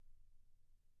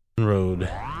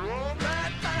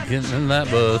Road. Getting in that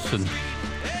bus, and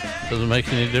doesn't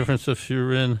make any difference if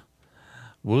you're in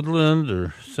Woodland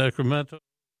or Sacramento.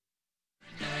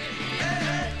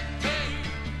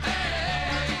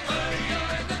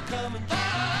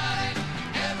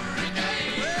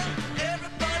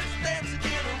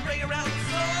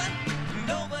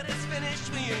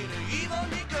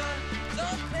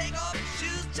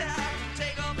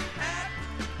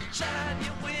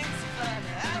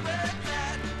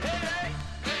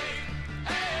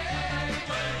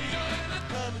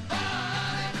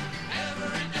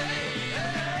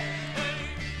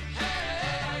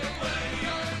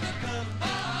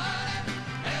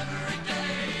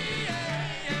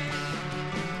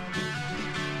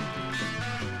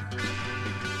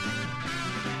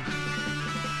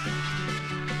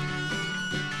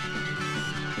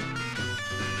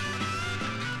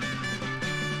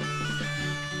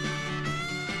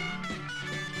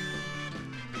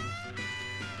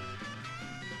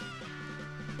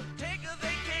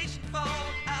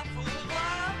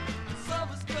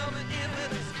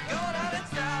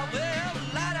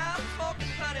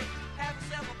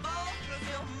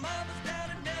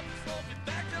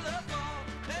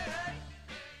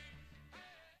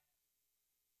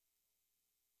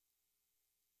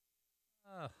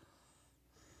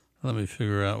 Let me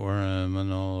figure out where I am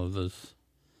in all of this.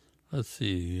 Let's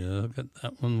see. I got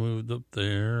that one moved up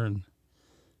there, and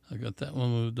I got that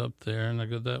one moved up there, and I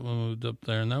got that one moved up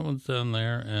there, and that one's down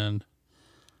there, and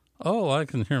oh, I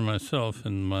can hear myself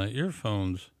in my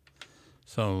earphones.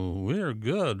 So we're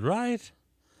good, right?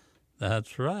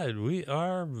 That's right. We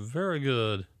are very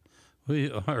good.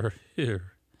 We are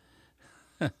here.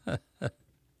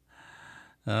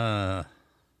 At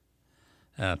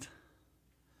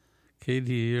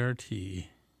KDRT,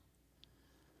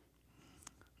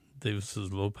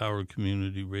 Davis's low-power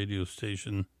community radio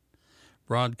station,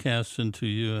 broadcasting to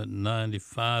you at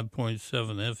 95.7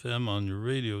 FM on your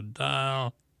radio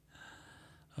dial.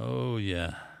 Oh,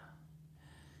 yeah.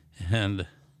 And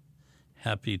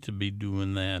happy to be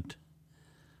doing that.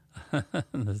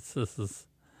 This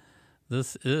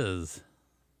is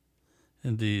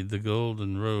indeed the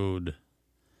Golden Road.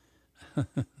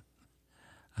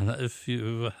 And if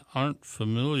you aren't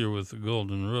familiar with the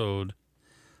Golden Road,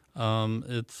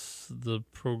 it's the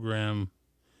program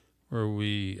where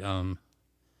we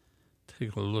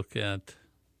take a look at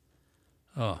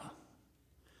what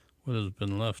has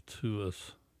been left to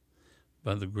us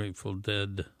by the Grateful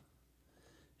Dead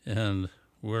and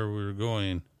where we're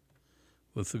going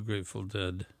with the Grateful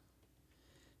Dead.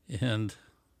 And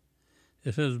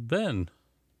it has been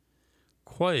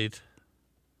quite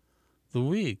the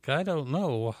week. I don't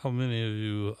know how many of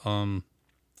you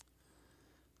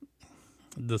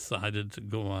decided to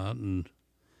go out and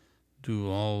do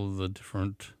all the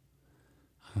different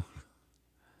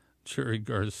Jerry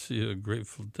Garcia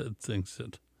Grateful Dead things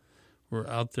that were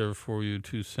out there for you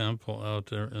to sample out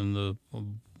there in the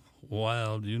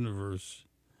wild universe.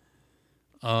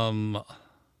 I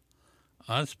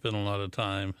spent a lot of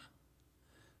time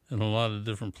in a lot of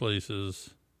different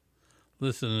places,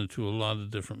 listening to a lot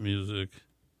of different music,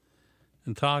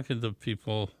 and talking to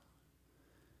people,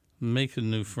 making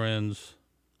new friends.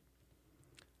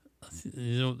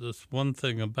 You know, there's one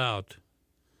thing about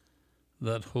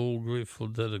that whole Grateful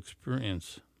Dead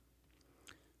experience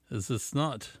is it's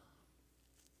not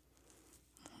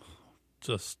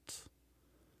just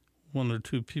one or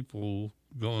two people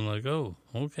going like, oh,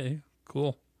 okay,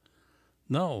 cool.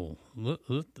 No, it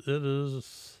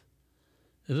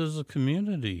is a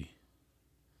community.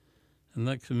 And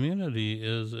that community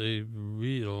is a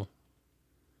real,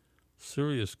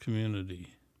 serious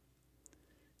community.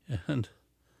 And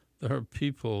there are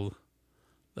people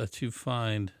that you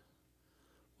find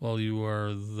while you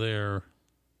are there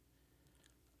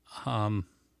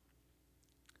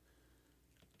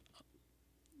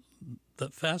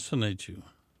that fascinate you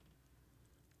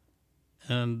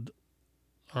and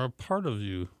are a part of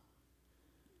you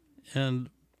and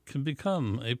can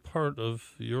become a part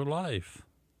of your life.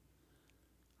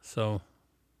 So,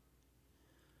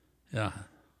 yeah,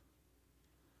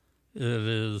 it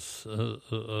is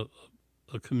a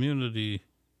community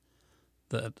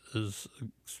that is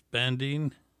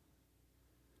expanding,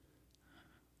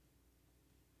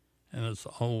 and it's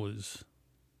always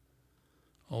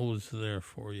there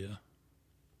for you.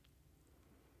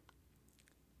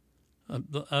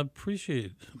 I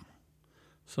appreciate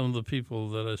some of the people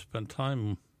that I spent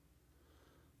time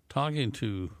talking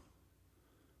to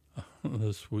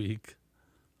this week.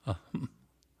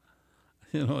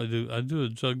 You know, I do a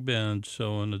jug band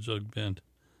show in a jug band.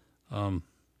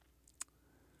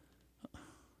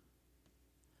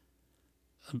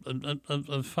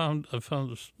 I found a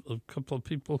couple of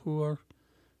people who are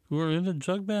into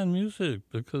jug band music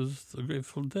because the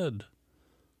Grateful Dead,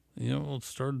 it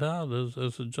started out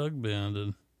as a jug band,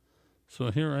 and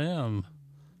so here I am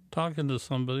talking to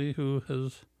somebody who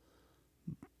has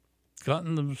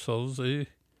gotten themselves a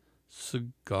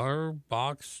cigar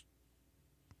box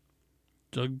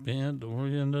jug band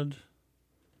oriented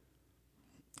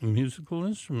musical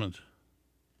instrument.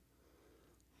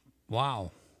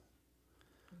 Wow.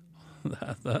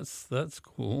 That's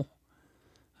cool.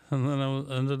 And then I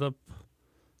ended up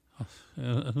in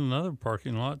another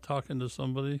parking lot talking to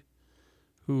somebody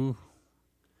who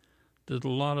did a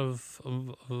lot of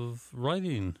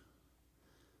writing.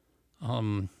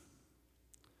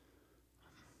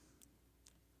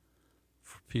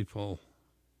 For people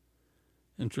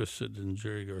interested in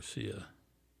Jerry Garcia.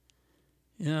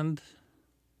 And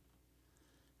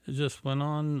it just went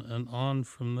on and on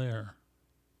from there.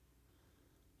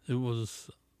 It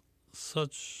was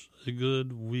such a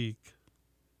good week,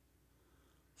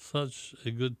 such a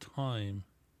good time,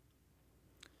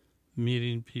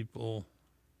 meeting people,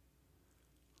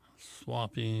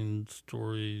 swapping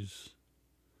stories.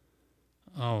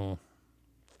 Oh,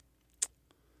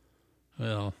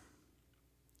 well,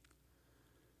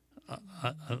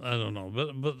 I don't know,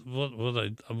 but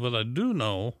what I do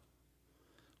know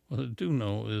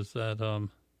is that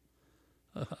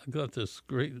I got this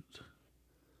great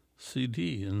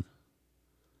CD in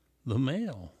the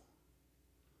mail.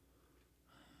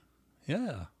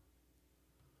 Yeah.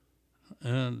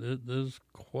 And it is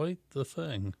quite the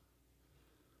thing.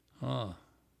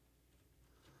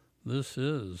 This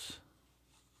is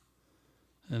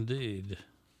indeed.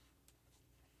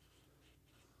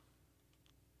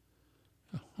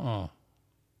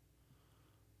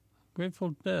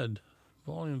 Grateful Dead,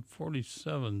 Volume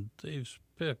 47, Dave's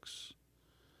Picks.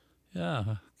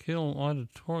 Yeah, Kill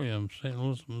Auditorium, St.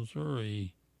 Louis,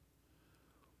 Missouri.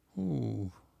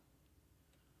 Ooh.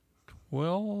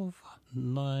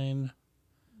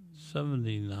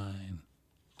 12/9/79.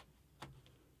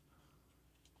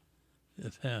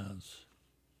 It has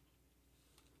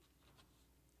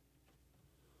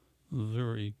a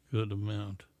very good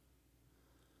amount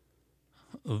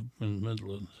of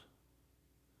Midland.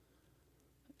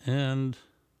 And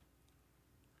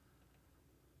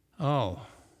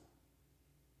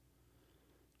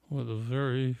what a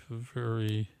very,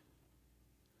 very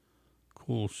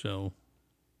cool show.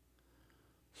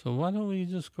 So why don't we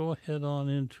just go ahead on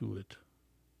into it?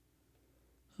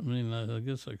 I mean, I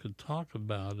guess I could talk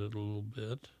about it a little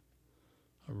bit.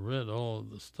 I read all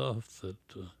of the stuff that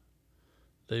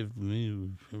Dave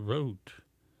Lemieux wrote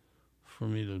for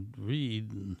me to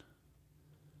read and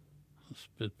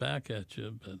spit back at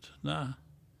you, but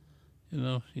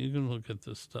you can look at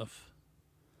this stuff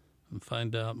and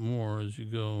find out more as you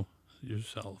go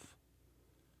yourself.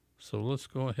 So let's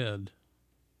go ahead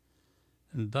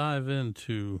and dive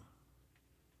into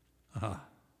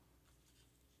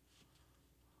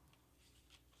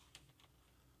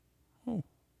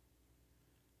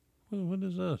what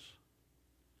is this?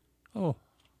 I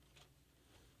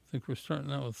think we're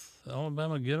starting out with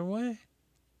Alabama Getaway.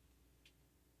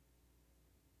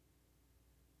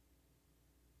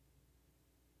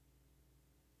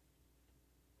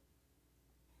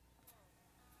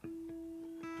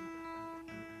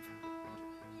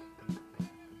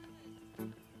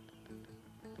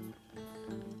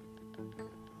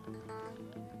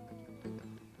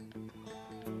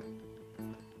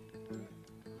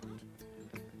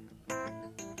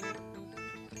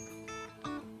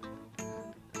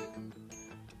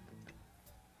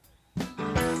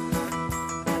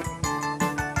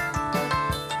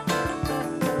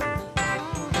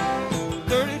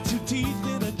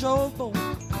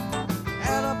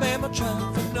 Alabama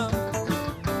trying for none.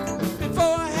 Before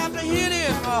I have to hit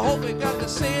him, I hope he got the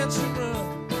sense to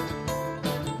run.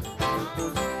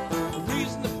 The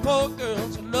reason the poor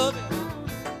girls love him,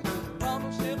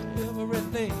 promise him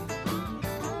everything.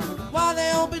 Why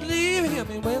they don't believe him,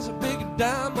 he wears a big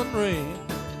diamond ring.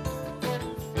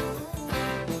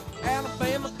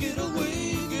 Alabama, get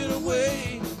away, get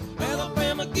away.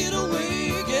 Alabama, get away,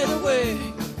 get away.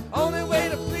 Only way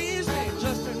to please me,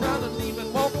 just turn around and leave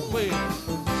and walk away.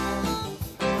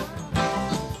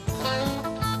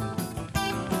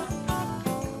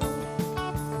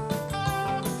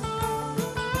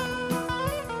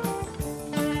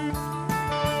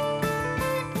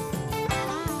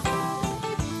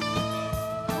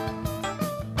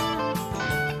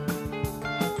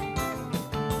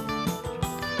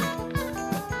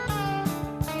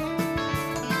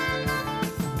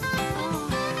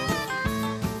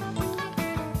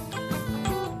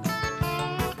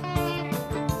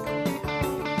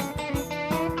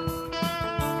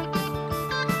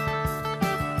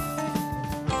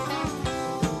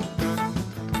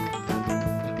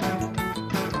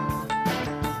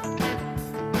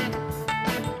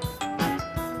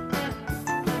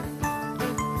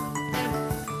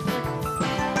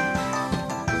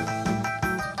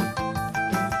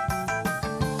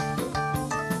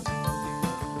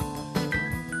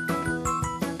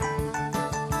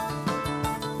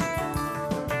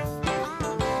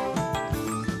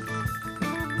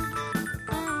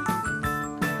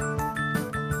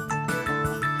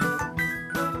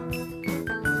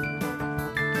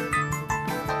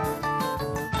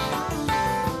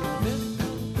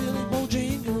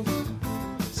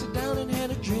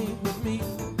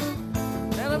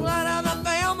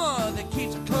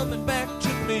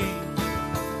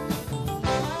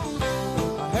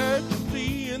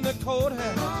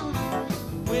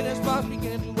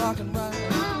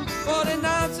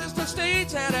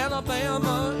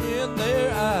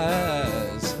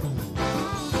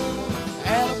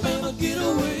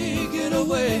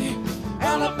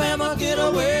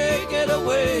 away, get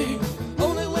away.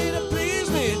 Only way to please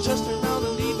me is just turn around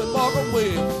and leave and walk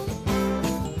away.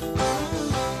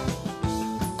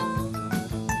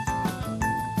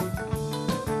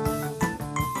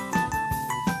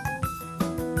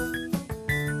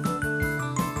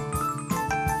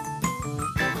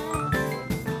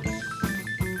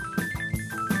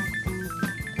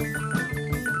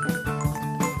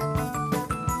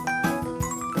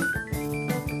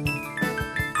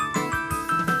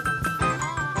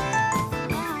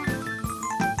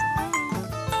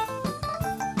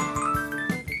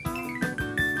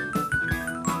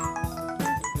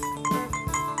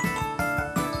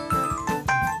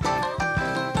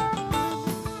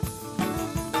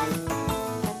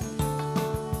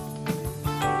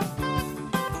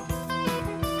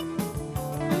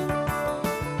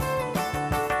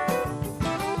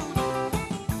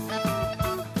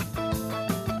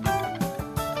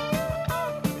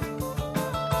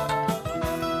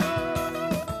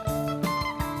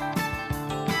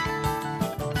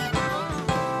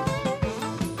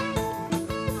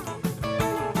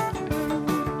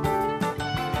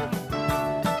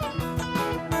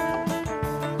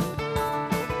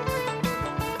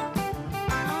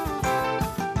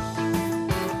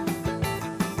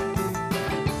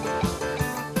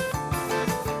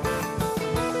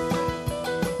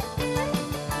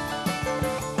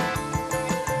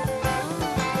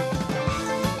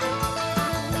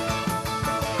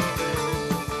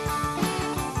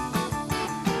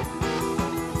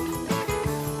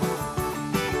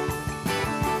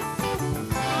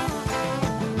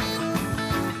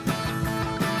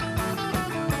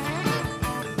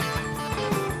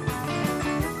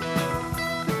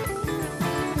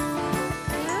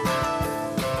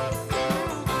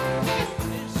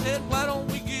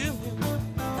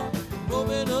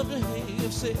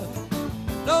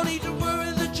 No need to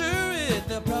worry the jury,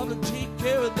 they'll probably take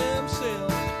care of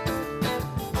themselves.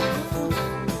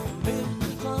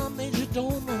 Major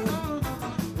Domo,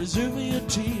 reserve me a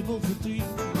table for three.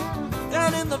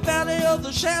 Down in the valley of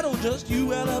the shadow, just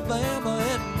you, Alabama,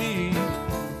 and me.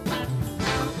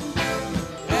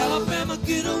 Alabama,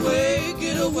 get away,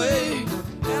 get away.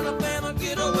 Alabama,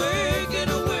 get away, get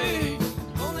away.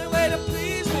 Only way to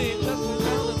please me, just turn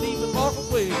around and leave and walk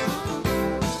away.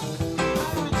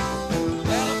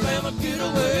 Get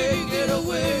away, get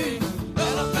away.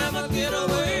 Alabama, get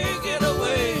away, get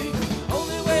away.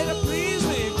 Only way to please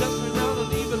me, just turn around and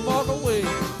leave and walk away.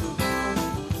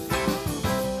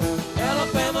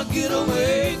 Alabama, get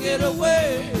away, get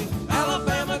away.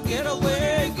 Alabama, get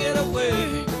away, get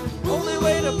away. Only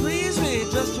way to please me,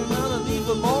 just turn around and leave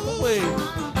and walk away.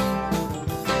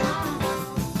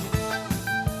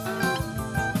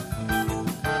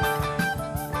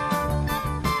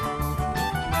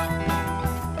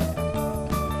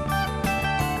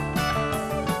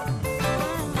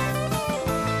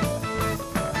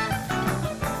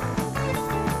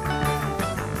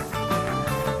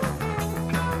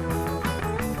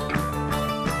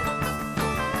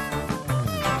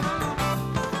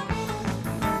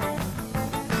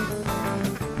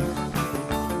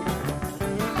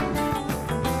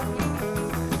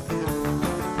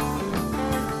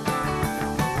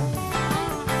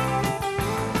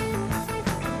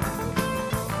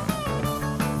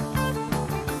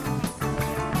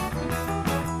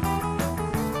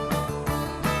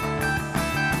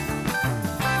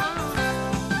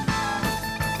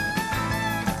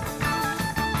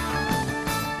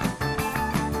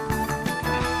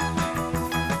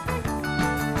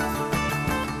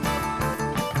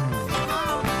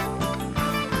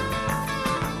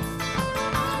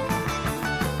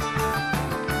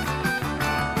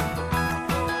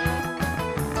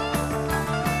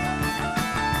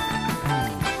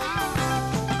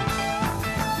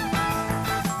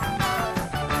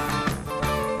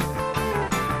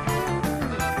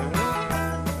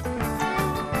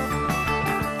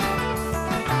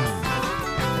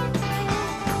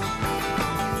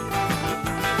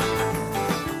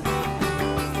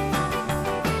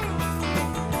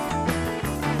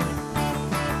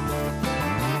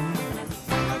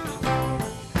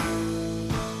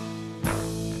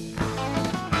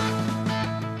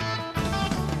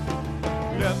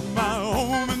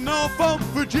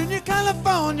 Virginia,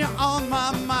 California on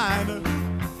my mind.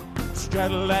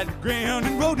 Straddled that ground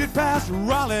and rode it past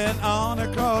Raleigh and on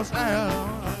across town.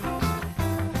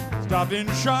 Stopped in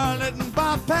Charlotte and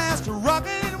bypassed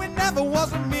Rocket, and we never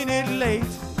was a minute late.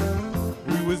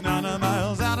 We was 90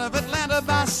 miles out of Atlanta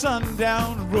by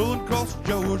sundown, rolling across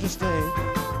Georgia State.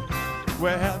 We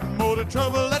had motor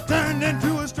trouble that turned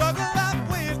into a struggle right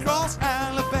way across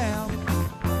Alabama.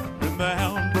 When the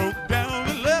hound broke down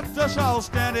and left us us all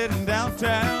stranded in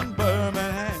downtown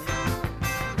Birmingham.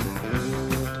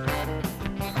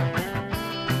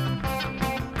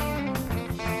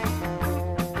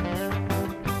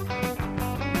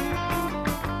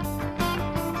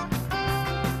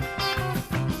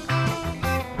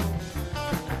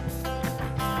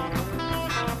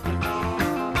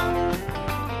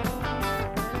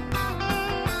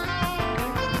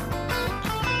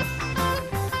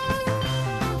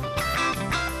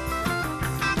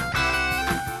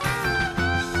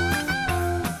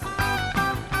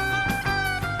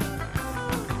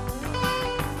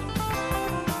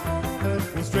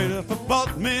 Straight up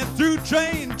bought me through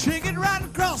train ticket right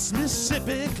across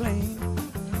Mississippi clean.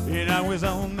 And I was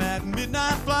on that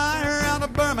midnight flyer out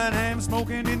of Birmingham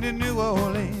smoking into New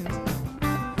Orleans.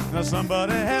 Now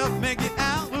somebody help me get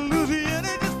out of Louisiana,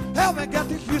 just help me get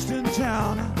to Houston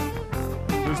town.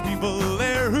 There's people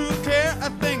there who care a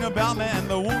thing about me and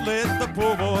they won't let the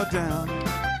poor boy down.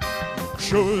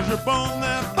 Sure as you're born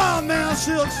there, bomb down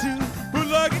silk suit, put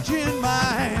luggage in my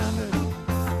hand.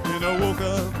 And I woke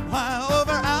up high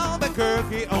over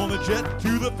Albuquerque on the jet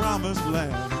to the promised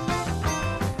land.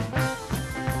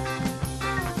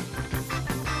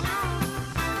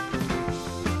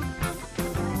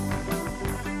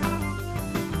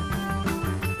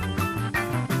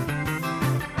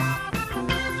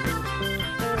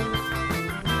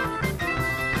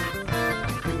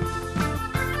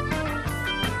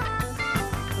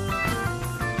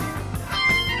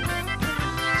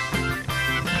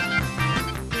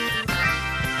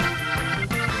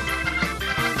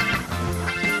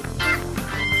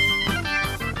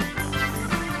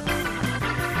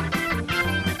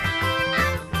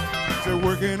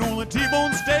 Working on the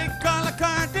T-bone steak, Carla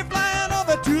Carty flying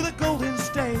over to the Golden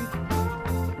State.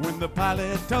 When the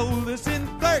pilot told us in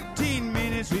 13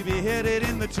 minutes we'd be headed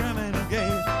in the terminal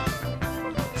gate.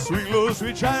 Sweet low,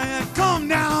 sweet Cheyenne, calm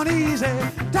down easy,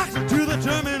 taxi to the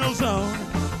terminal zone.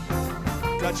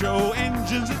 Cut your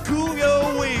engines and cool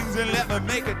your wings and let me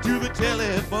make it to the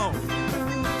telephone.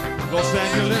 Los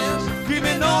Angeles,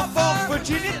 creeping Norfolk,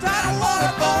 Virginia, tidal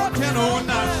waterfall,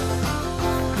 1009.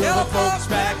 Tell the folks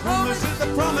back home this is the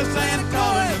promised land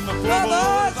calling and the poor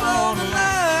boys on the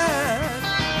line.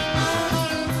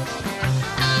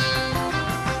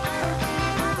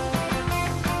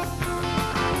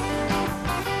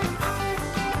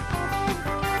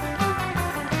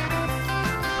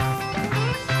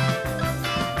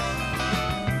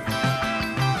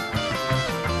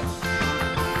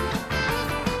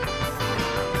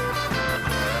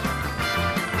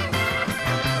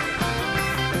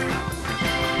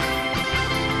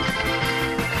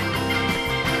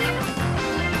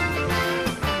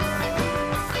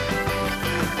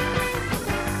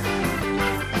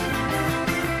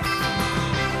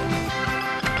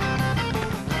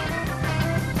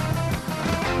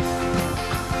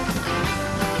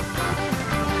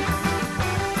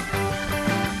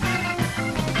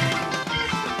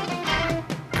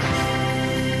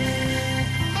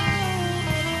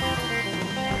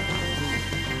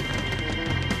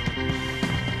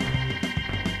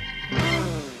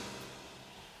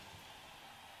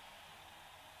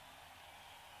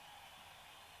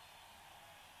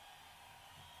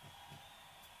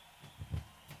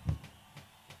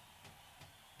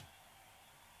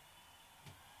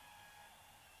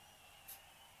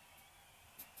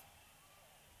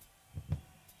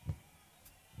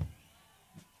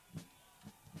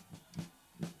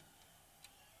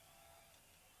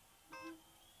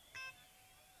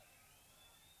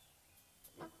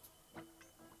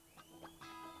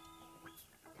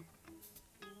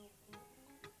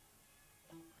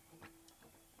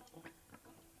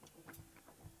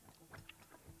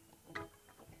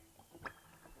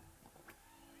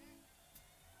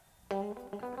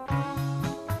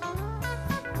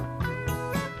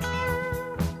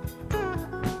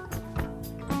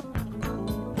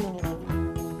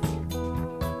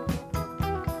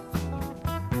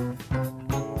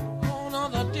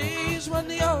 When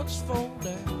the oaks fall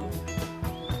down,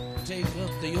 take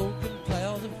up the open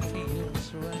plow that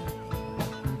fields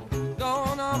around.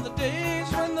 Gone are the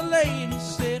days when the ladies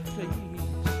said, please,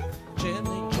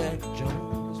 gently Jack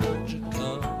Jones, won't you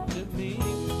come to me?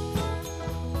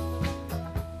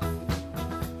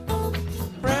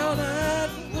 Brown-eyed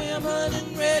women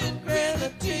in red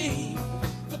grenadine,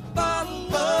 the bottle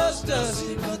was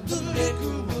dusty, but the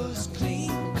liquor was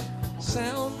clean.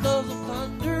 Sound of the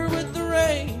thunder with the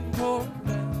rain pouring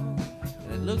down,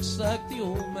 and it looks like the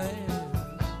old man's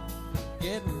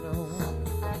getting on.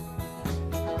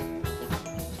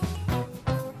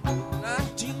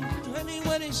 1920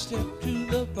 when he stepped to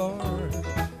the bar,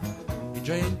 he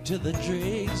drank to the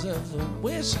dregs of the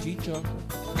whiskey jar.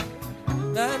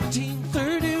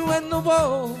 1930 when the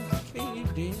wall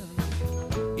caved in,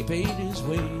 he paid his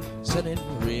way selling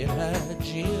red hot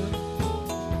gin.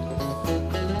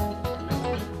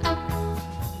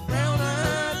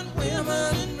 Brown-eyed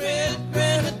women and red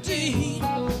grenadine.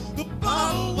 The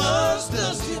bottle was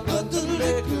dusty, but the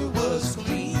liquor was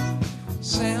clean.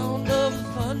 Sound of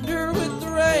thunder with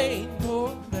the rain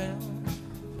pouring down.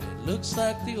 It looks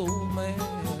like the old man's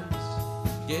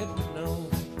getting old.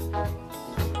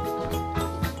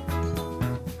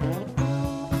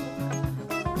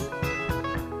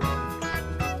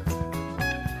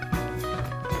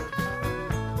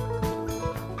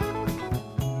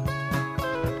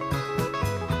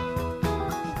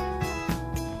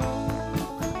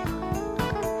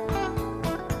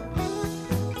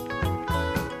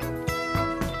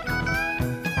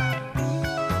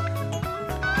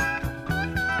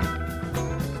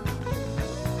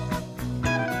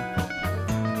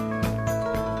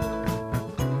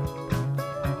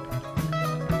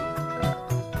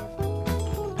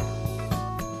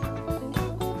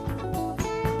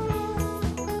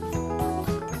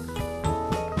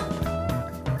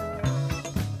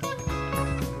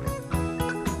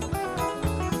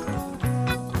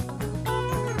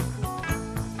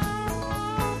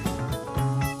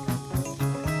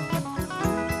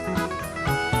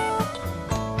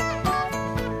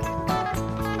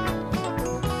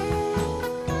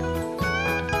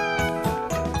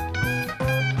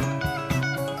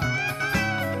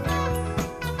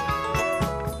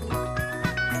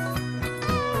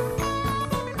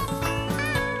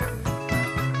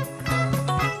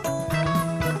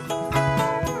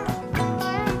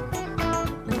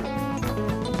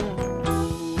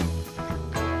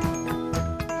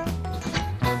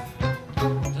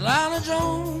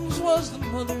 Jones was the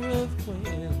mother of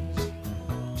twins,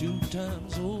 2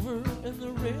 times over, and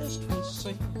the rest was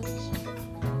sins.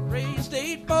 Raised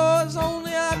 8 boys,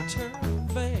 only I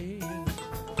turned bad.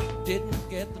 Didn't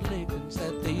get the lickings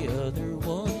that the other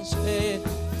ones had.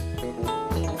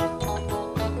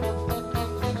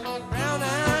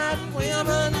 Brown-eyed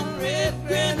women and red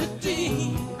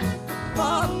grenadine.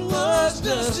 Bottle was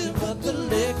dusty, but the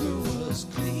liquor was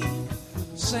clean.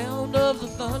 Sound of the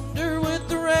thunder with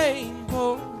the rain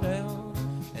pouring down,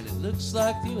 and it looks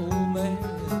like the old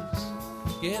man's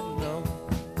getting on.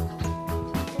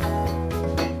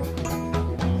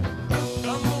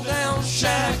 Tumble down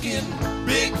shack in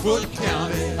Bigfoot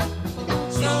County.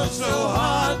 Snowed so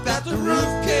hard that the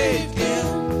roof caved in.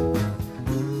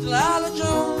 Delilah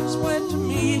Jones went to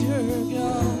meet her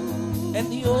God, and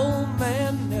the old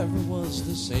man never was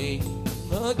the same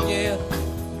again.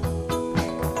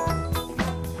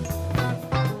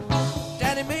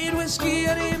 Whiskey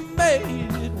and he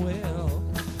made it well.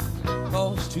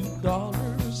 Cost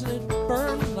 $2 and it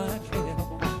burned like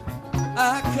hell.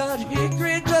 I cut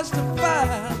hickory just to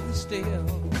find the still.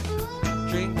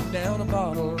 Drink down a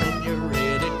bottle and you're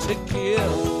ready to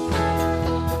kill.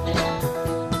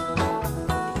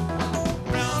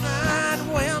 Brown-eyed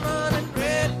women and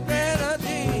red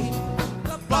grenadine.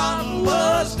 The bottle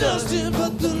was dusty,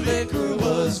 but the liquor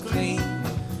was clean.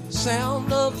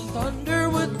 Sound of thunder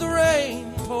with the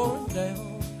rain pouring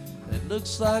down, and it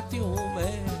looks like the old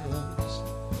man's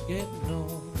getting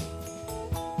on.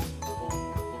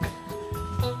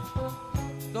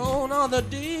 Gone are the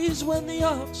days when the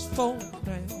ox falls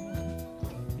down.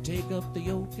 You take up the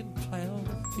yoke and plow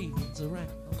the fields around.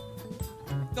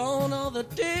 Gone are the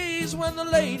days when the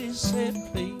ladies said,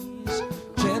 please,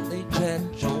 gently, Jack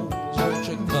Jones, won't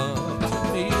you come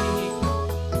to me?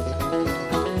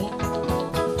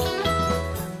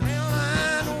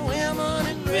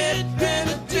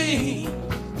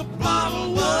 The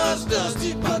bottle was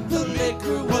dusty, but the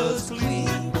liquor was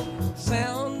clean.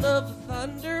 Sound of the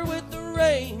thunder with the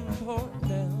rain pouring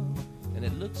down, and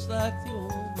it looks like the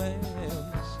old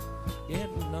man's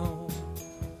getting on.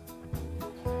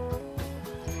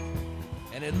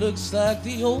 And it looks like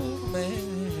the old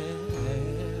man's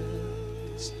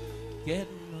getting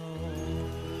on.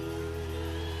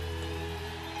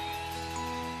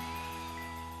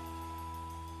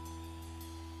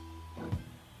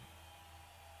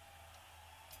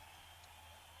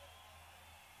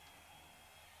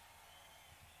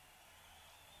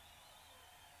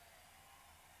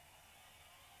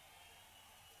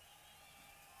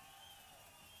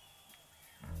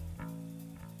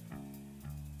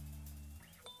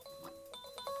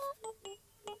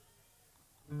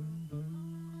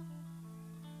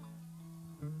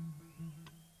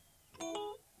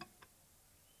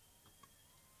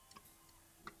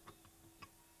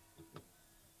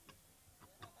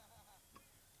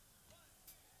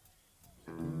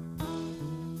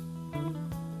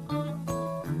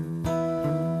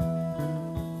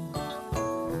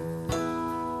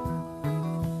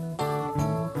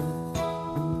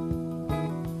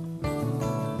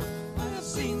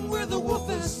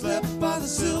 slept by the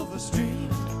silver stream.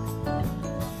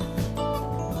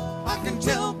 I can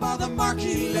tell by the mark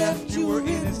he left you were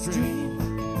in his dream.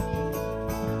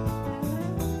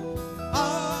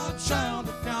 A child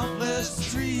of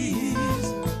countless trees.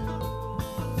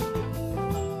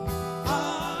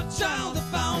 A child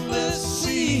of boundless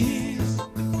seas.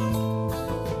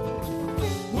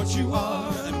 What you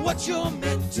are and what you're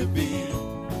meant to be.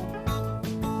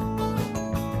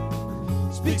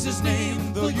 Speaks his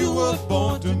name, though you were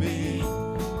born to me.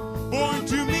 Born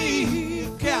to me,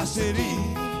 Cassidy.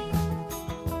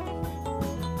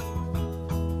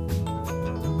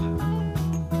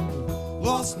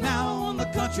 Lost now on the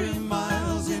country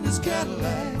miles in his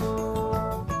Cadillac.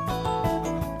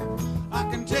 I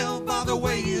can tell by the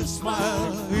way you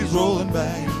smile, he's rolling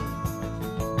back.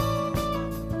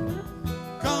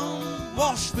 Come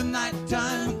wash the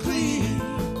nighttime clean.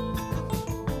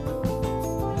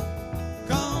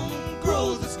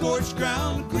 Scorched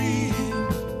ground green.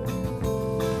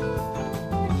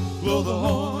 Blow the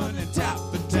horn and tap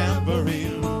the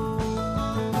tambourine.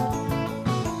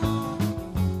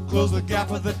 Close the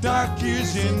gap of the dark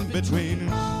years in between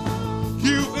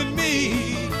you and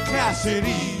me,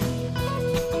 Cassidy.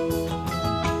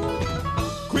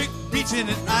 Quick beating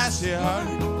an icy heart.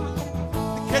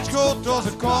 The catch cold doors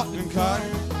a coffin cart.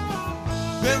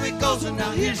 There it goes and now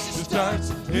here she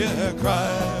starts. Hear her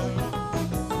cry.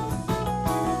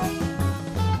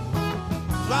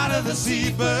 Fly to the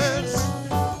seabirds,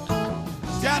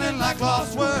 scattered like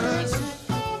lost words.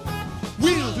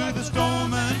 Wheel through the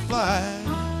storm and fly.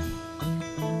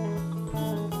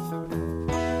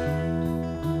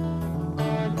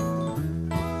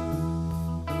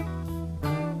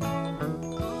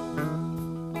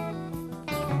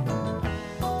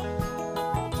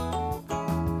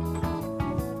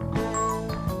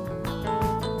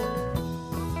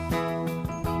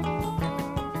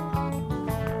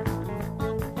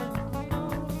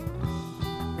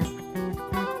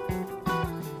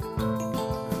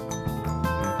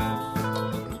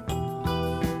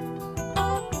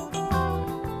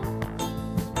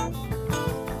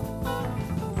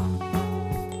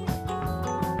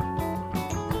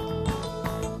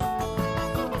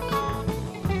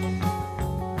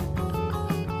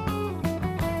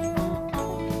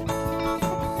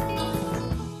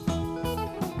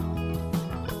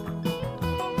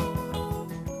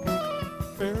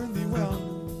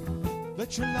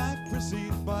 Let your life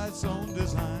proceed by its own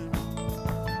design.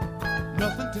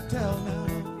 Nothing to tell now.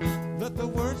 Let the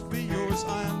words be yours.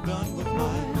 I am done with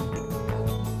mine.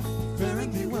 Fare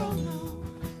thee well now.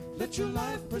 Let your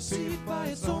life proceed by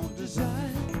its own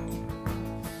design.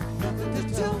 Nothing to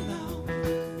tell now.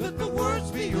 Let the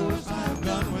words be yours. I am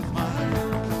done with mine.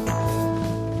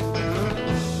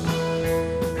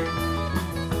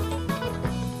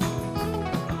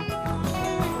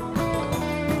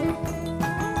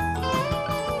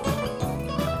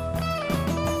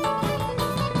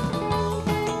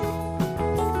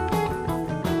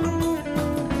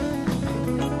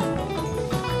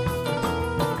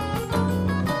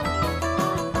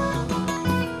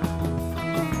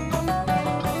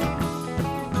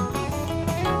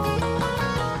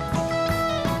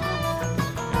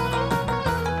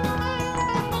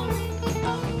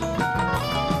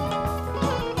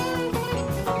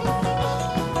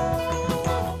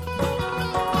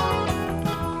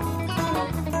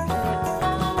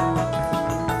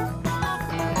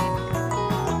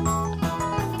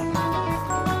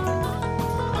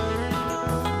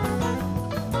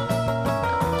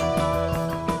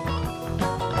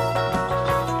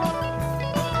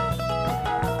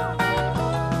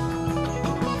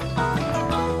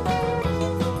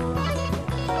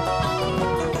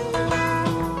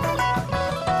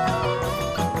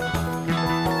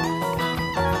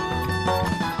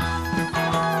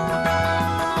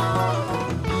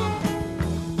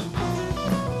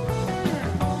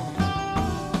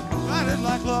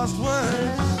 Lost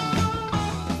words,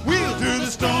 wheel through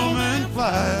the storm and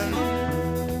fly.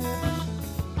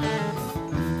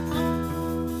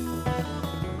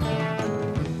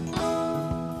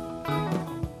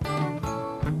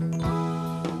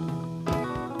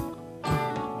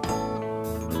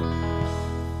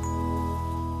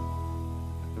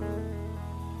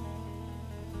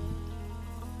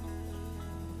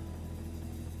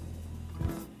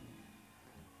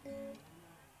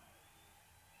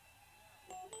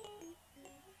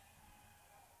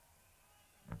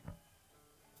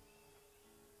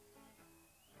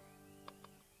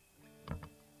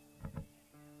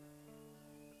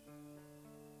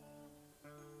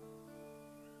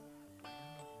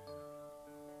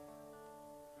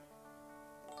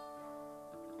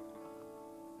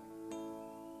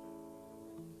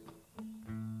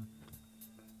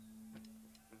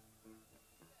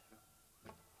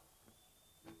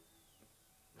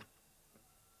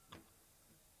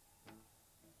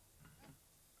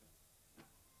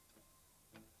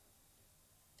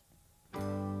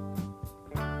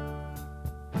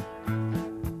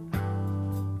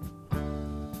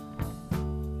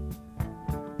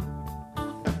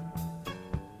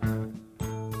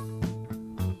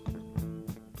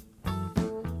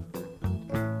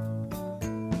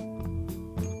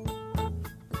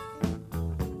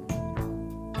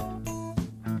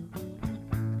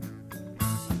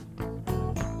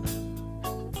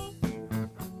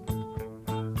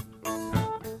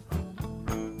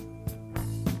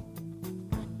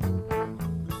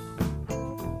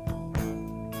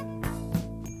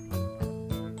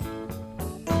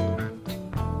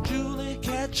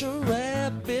 catch a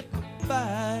rabbit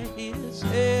by his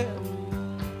hair.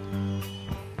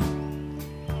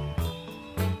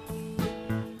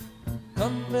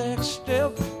 Come back,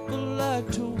 step, would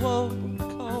like to walk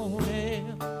on air.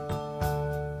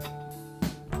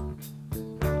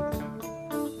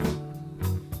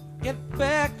 Get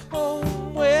back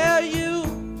home where you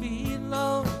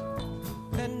belong,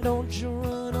 and don't you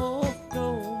run off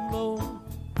no more.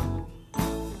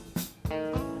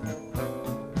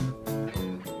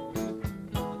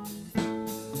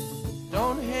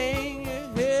 Don't hang your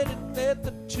head and let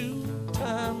the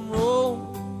two-time roll.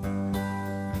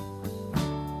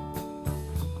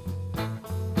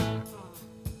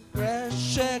 Grass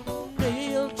shack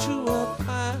nailed to a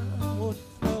pine wood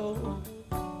floor.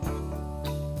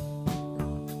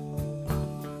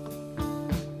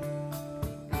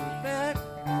 Back,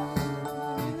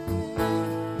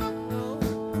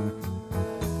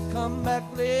 come back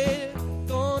late,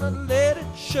 gonna let it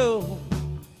show.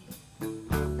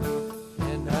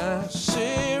 And I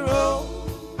say roll,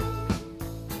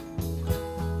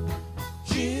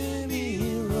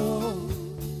 Jimmy roll.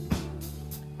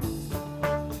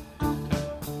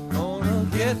 Gonna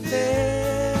get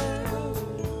there,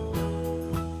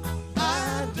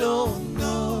 I don't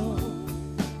know.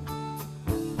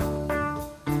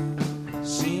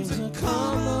 Seems a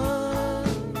common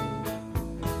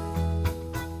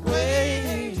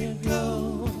way to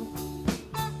go.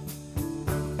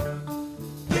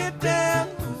 Get down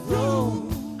the road,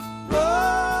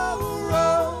 roll,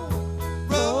 roll,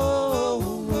 roll,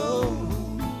 roll.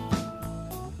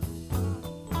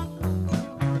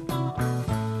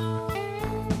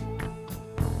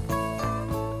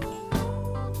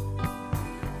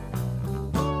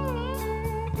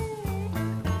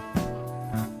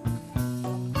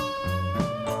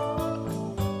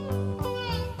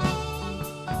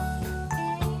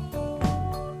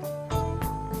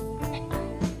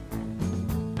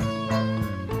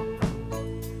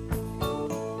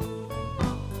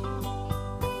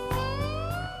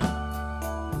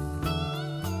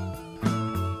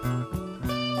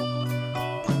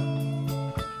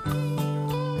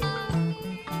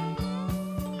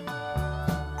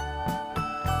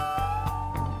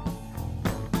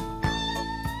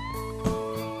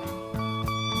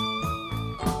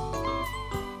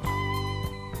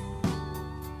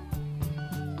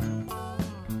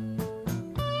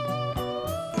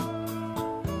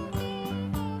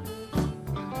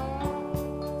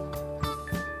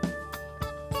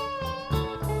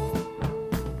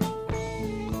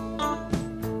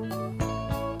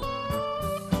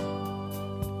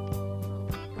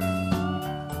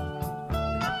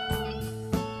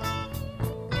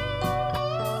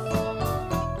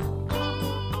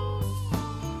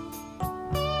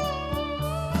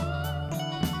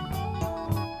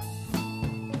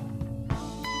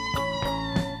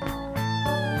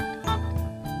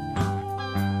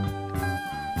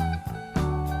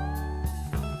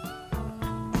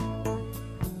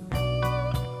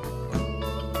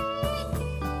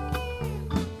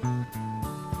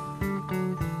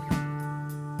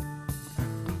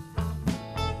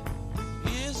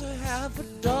 Here's a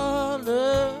 $50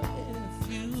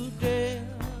 if you dare.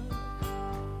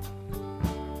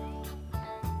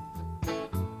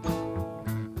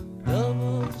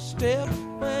 Double step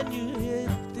when you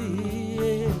hit the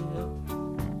air.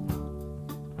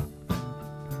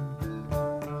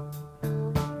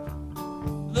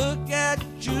 Look at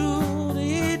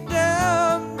Judy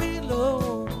down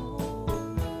below,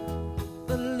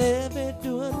 the levee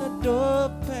doing the door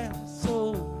pass. So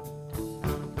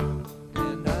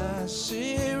and I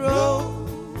say roll,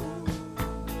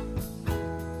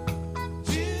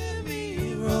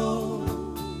 Jimmy roll.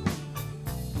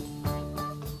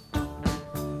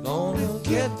 Gonna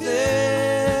get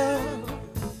there,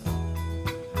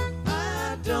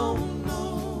 I don't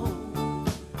know.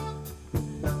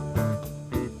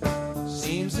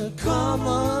 Seems a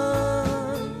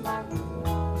common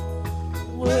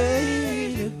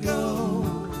way to go.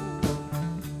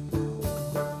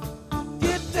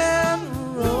 Get down the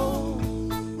road,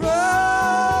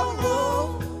 roll, roll,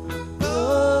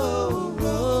 roll,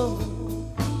 roll.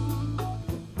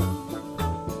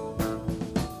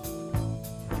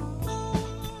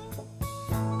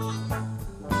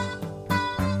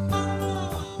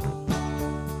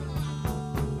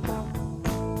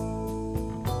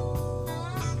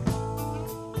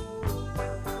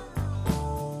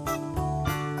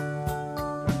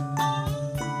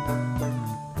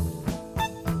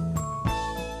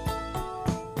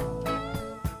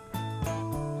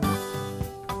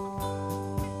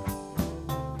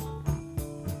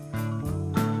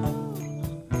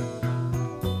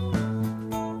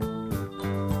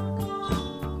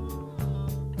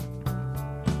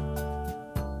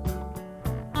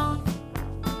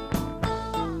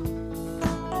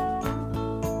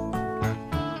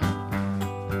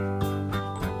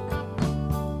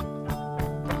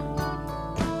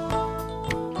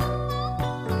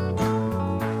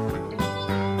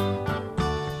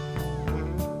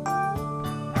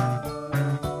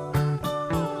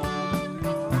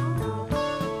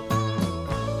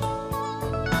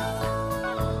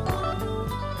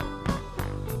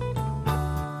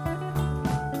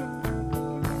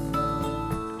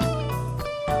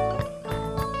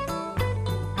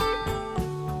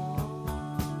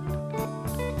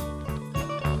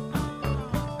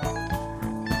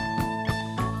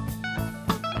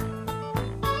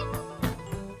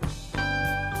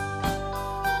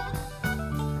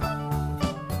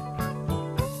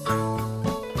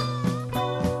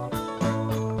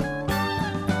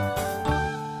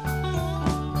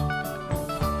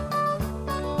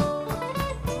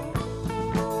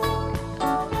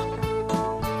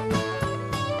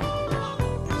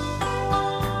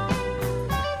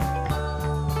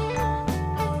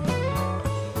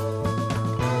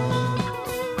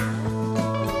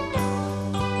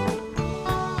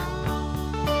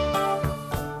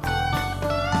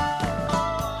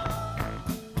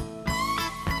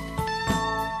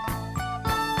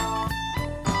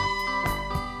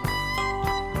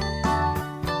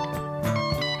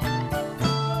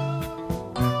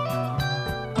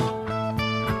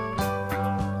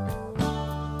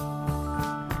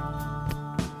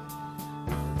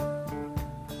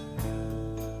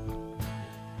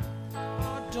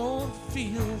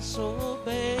 so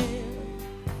bad.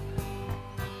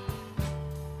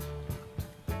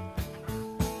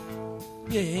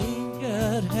 You ain't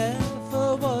got half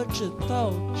of what you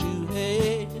thought you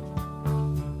had.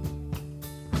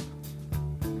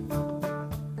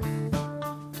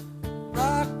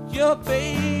 Rock your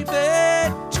baby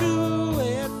to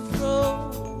and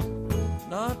fro,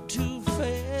 not too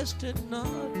fast and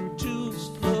not too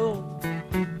slow.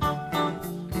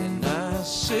 And I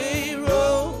say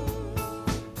roll,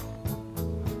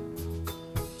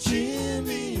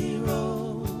 Jimmy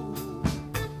roll.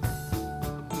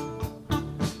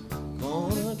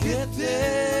 Gonna get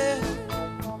there,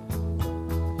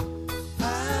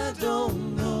 I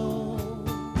don't know.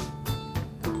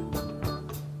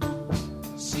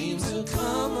 Seems a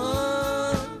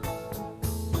common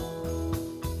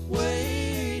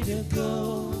way to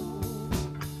go.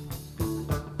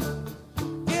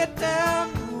 Get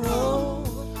down the road,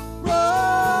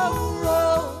 roll,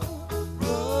 roll,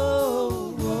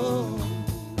 roll, roll.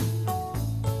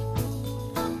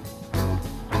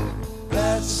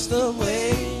 That's the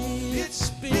way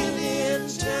it's been in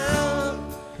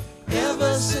town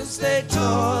ever since they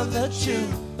tore the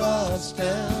jukebox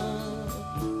down.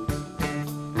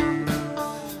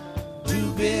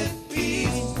 Two-bit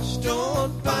beats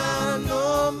don't buy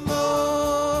no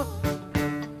more,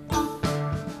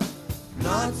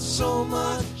 not so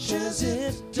much as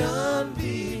it done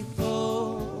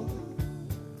before.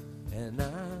 And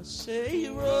I say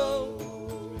roll,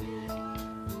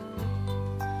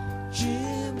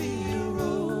 Jimmy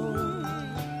roll.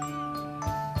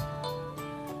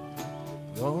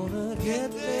 Gonna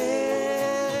get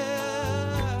there,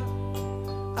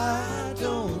 I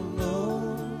don't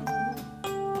know.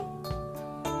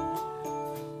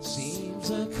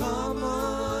 Seems a common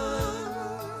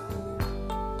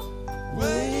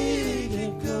way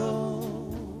to go.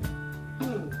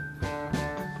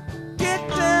 Get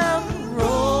down the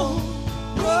road,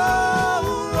 roll,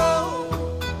 roll,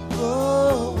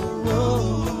 roll,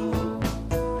 roll.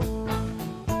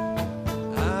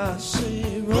 I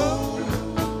say roll,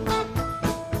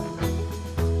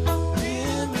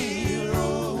 Jimmy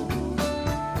roll.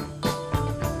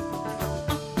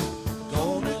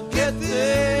 Gonna get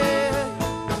there,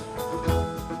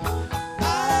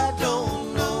 I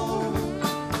don't know.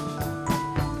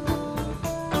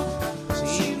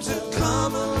 Seems a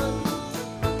common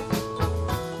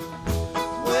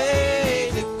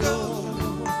way to go.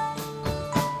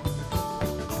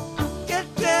 Get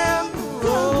down the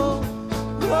road,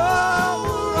 roll,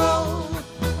 roll,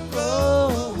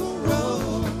 roll,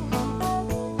 roll.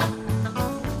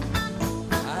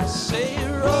 I say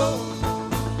roll,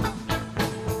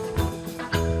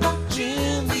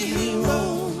 Jimmy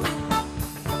roll.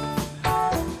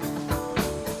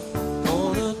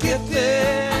 Gonna get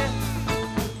there,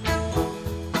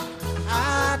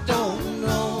 I don't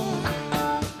know.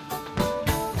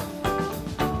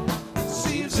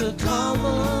 Seems a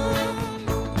common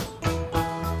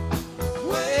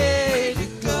way to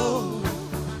go.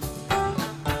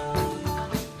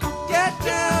 Get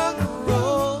down the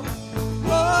road,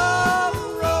 roll,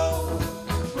 roll,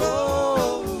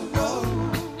 roll, roll.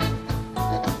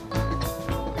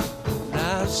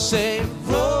 I say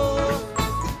roll,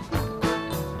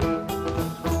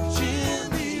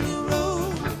 Jimmy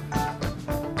roll.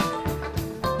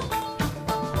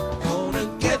 Gonna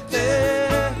get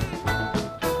there,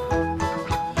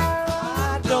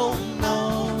 I don't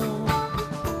know.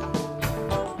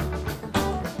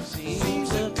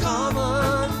 Seems a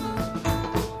common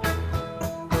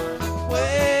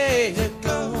way to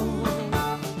go.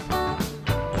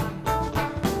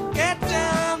 Get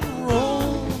down the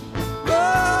road,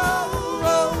 roll,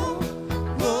 roll,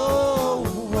 roll,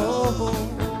 roll.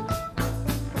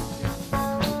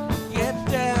 Get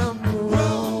down the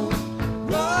road,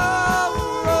 roll,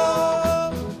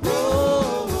 roll,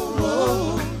 roll,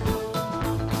 roll.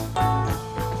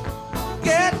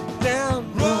 Get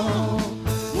down the road,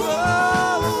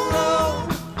 roll, roll,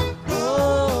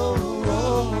 roll,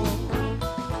 roll.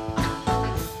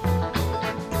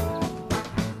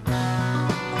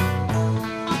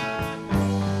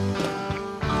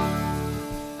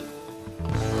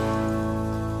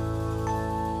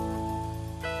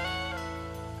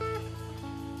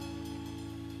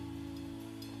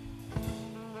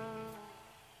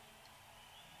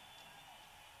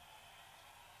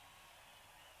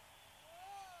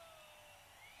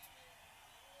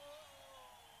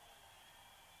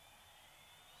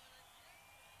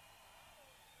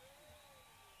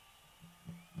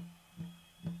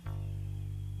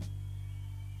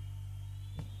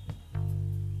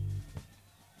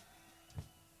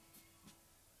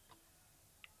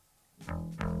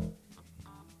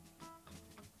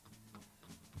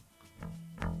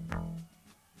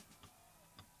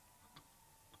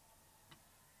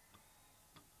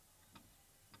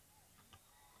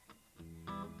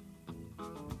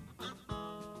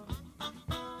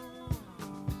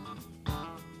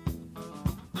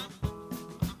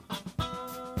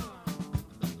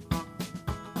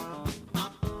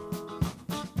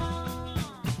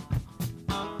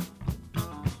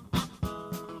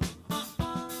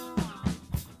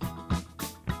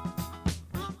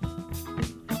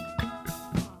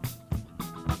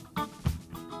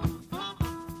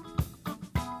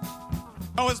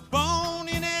 I was born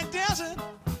in a desert.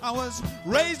 I was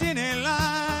raised in a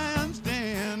lion's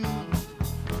den.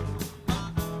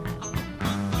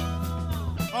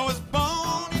 I was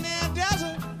born in a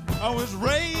desert. I was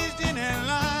raised in a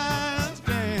lion's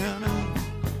den.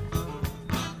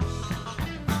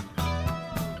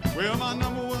 Well, my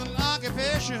number one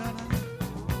occupation,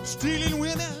 stealing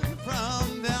women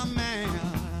from their man.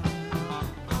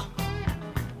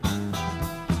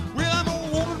 Well, I'm a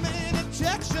woman man in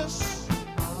Texas,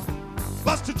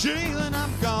 bust to jail and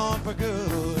I'm gone for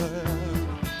good.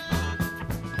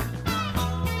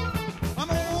 I'm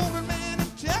a woman man in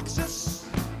Texas,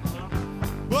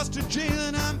 bust to jail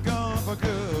and I'm gone for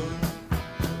good.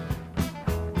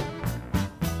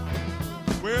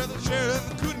 Well, the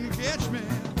sheriff couldn't catch me,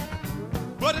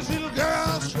 but his little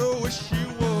girl sure wish she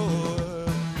would.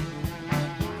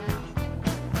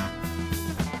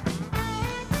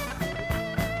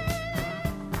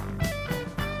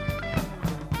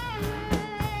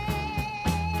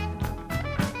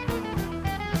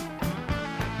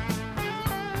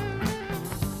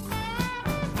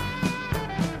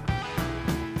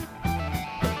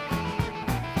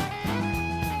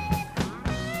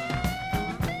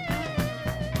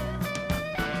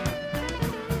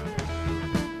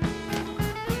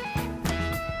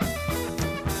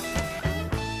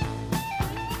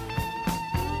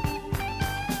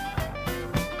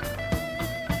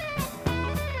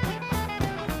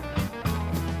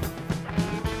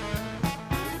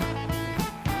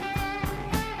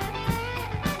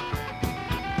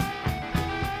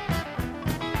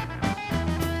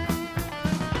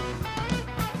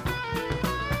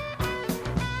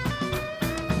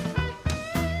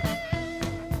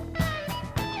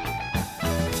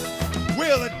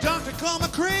 Well, the doctor called me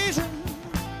crazy.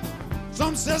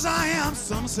 Some says I am,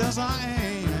 some says I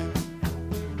ain't.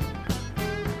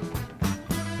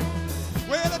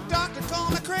 Well, the doctor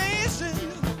called me crazy.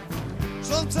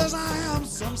 Some says I am,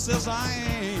 some says I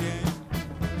ain't.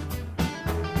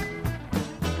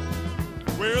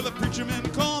 Well, the preacher man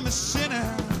called me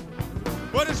sinner,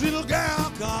 but his little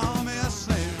girl called me a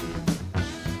saint.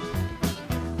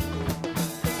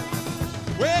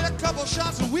 Well, a couple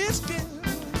shots of whiskey,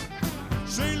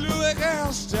 St. Louis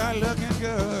girls start looking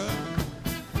good.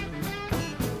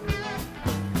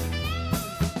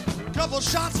 Couple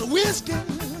shots of whiskey,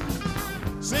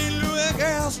 St. Louis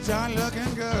girls start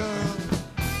looking good.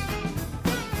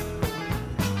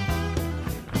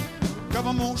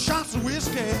 Couple more shots of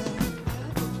whiskey,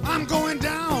 I'm going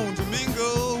down to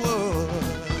Minglewood.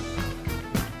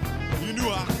 You knew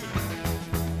I could.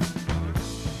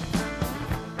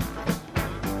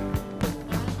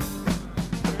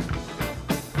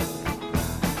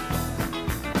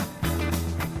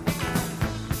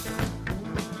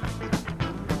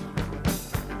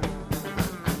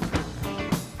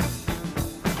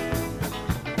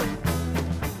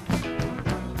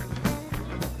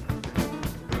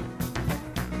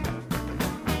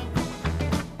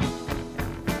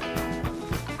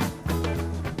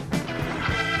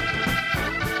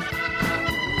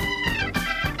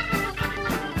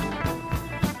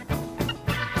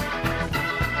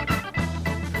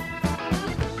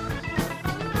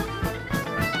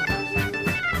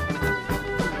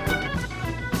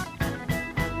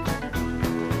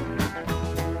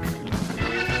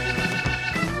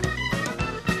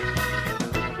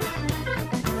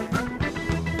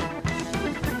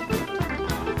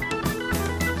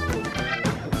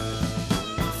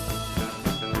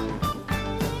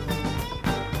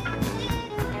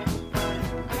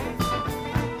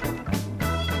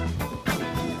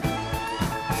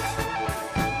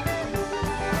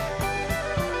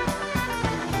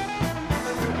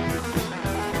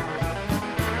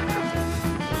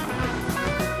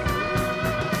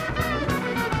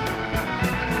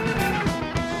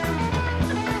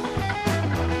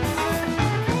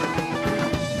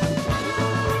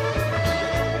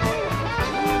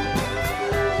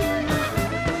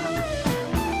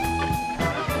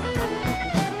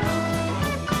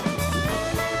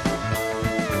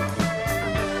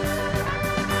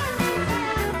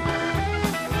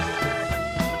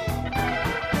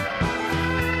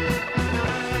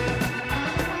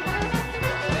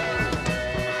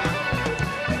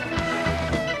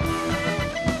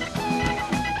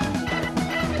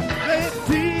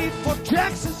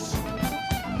 Texas,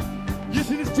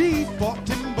 yes, it is deep for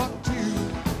Timbuktu.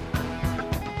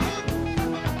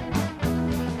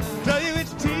 Tell you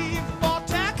it's deep for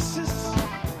Texas,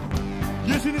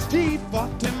 yes, it is deep for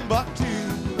Timbuktu.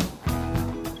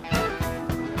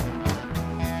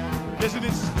 Yes, it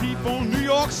is deep for New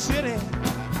York City,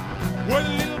 where the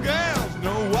little girls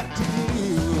know what to do.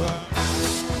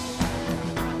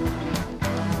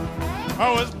 I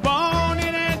was born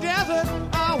in a desert,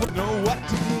 I would know what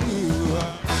to do.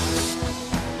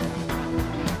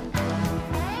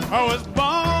 I was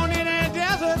born in a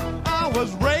desert, I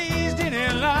was raised in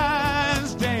a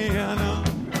lion's den. I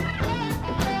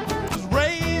was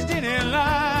raised in a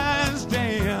lion's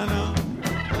den.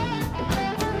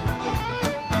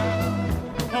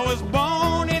 I was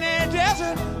born in a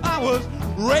desert, I was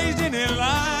raised in a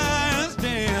lion's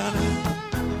den.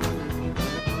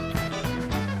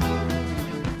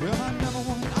 Well, my number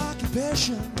one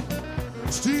occupation,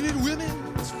 stealing women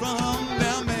from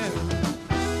down there.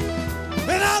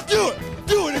 And I'll do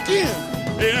it again.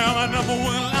 Yeah, my number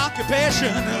one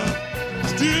occupation,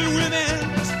 stealing women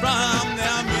from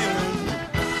down there.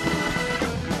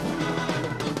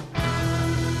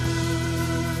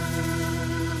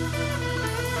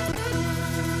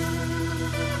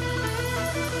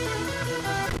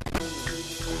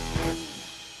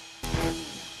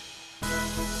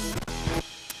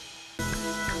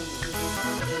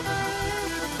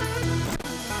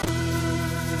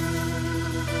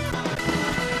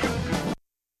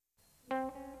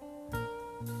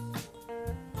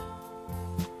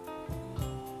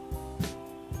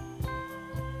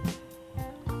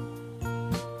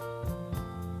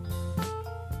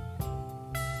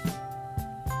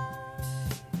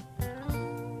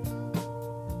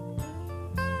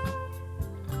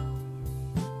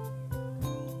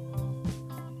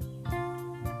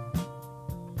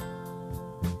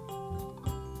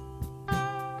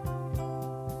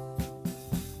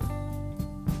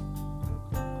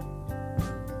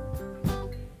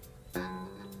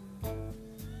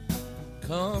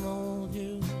 Come on,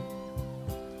 you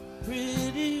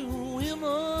pretty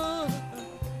women,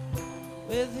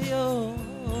 with your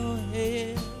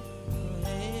head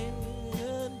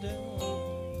down.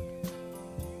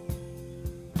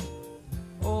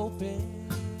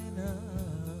 Open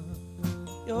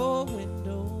up your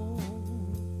window,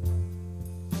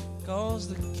 'cause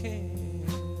the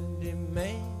candy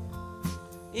man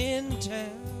in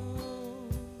town.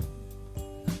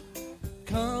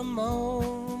 Come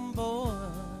on,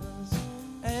 boys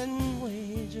and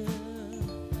wages,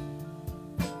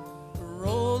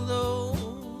 roll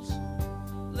those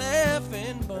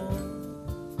laughing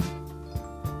bones.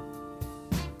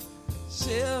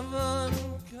 7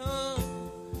 come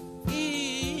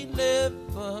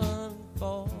 11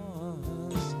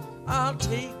 boys, I'll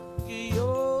take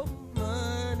your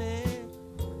money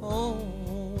home.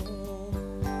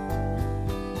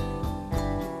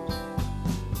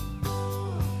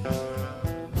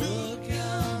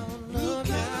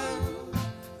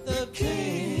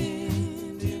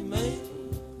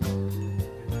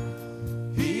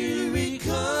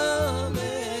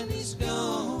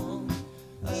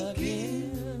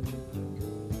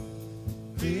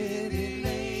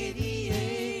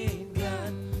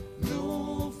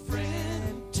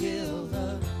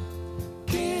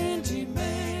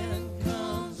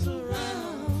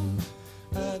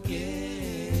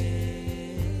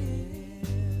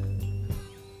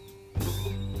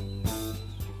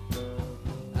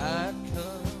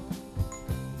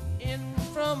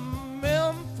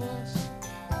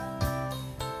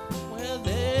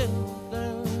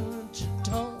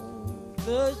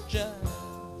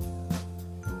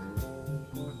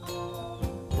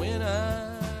 When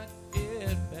I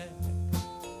get back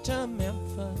to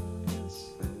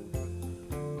Memphis,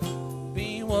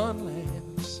 be one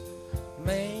last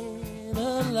man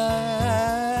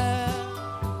alive.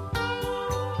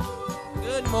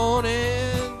 Good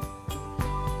morning,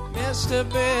 Mr.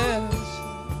 Bess,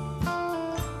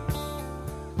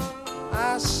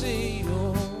 I see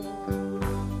you're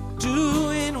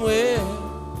doing well.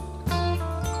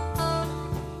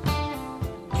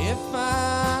 If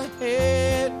I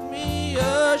had me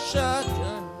a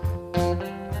shotgun,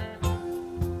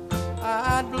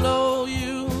 I'd blow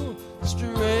you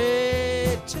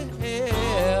straight to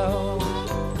hell.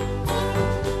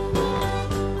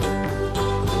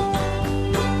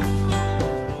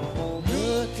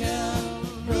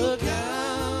 Look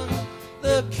out,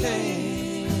 the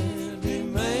candy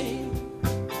man.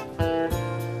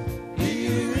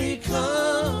 Here he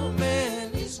come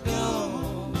and he's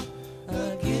gone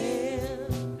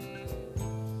again.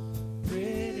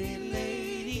 Pretty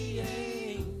lady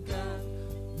ain't got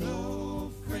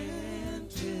no friend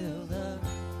till the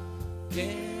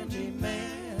candy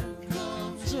man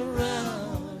comes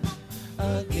around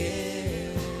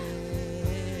again.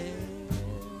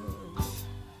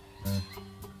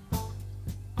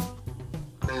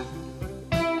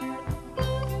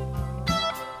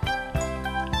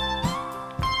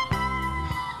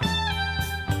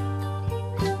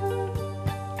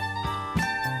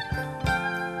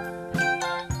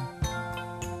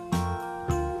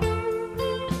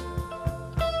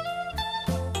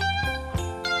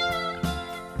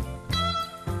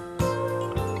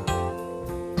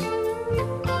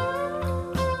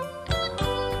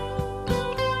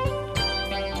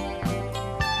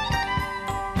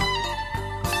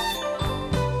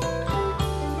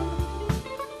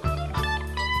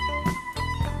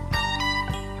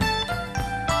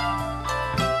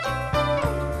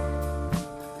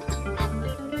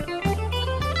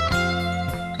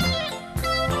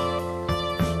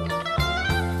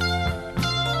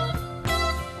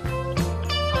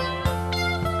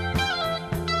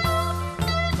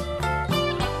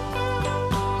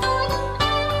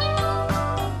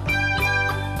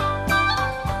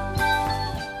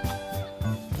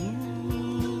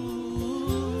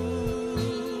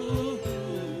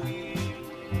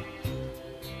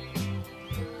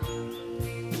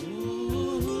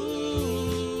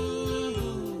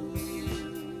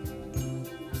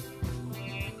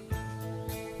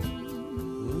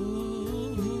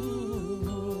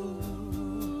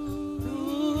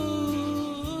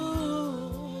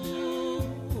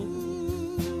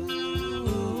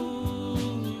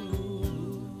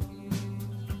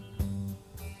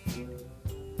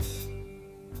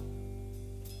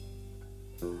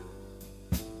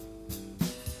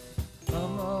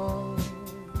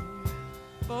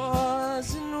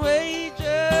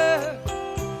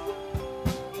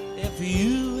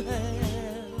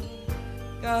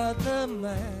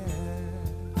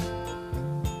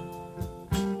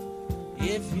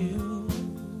 if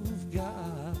you've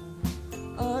got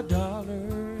a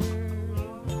dollar,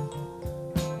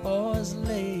 boys,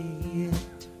 lay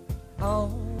it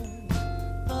on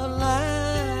the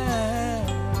line.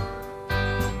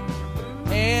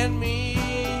 Hand me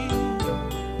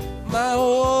my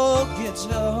old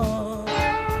guitar,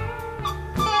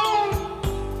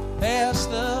 pass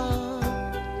the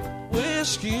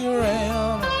whiskey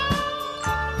around.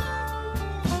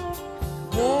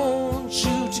 Won't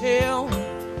you tell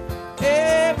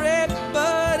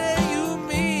everybody you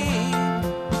meet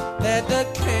that the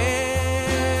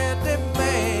candy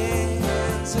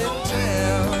man's in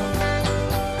town?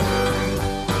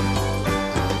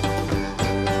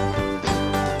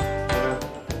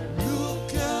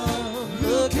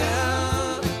 Look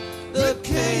out, the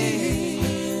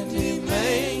candy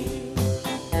man.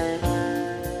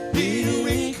 Here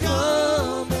he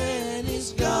come and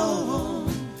he's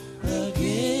gone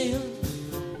again.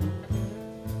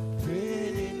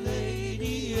 Pretty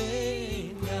lady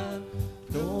ain't got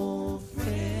no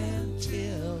friend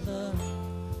till the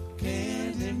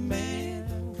candy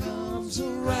man comes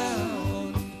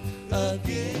around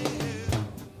again.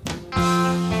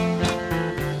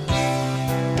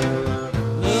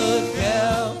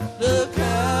 Look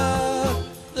out,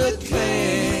 the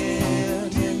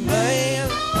candy man.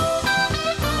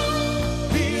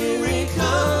 Here he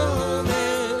come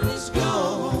and he's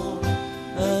gone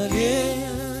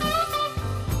again.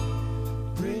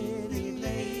 Pretty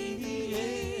lady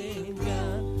ain't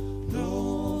got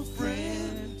no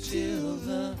friend till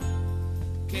the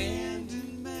candy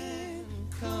man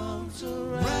comes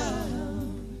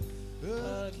around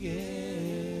again.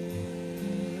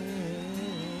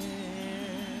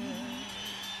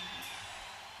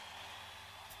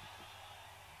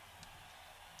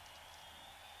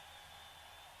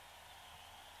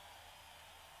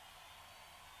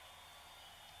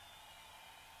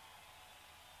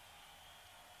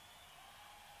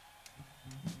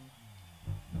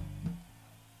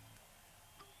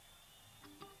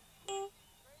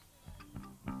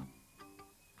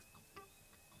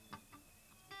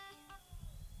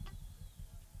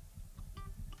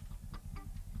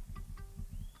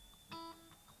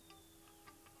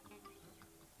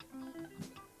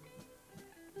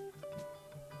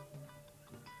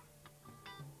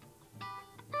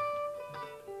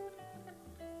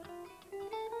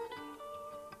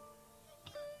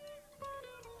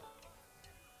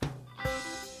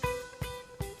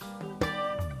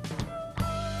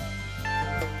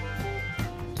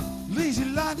 Lazy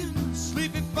lightning,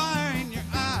 sleeping fire in your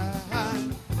eye.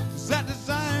 Is that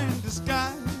design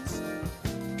disguise?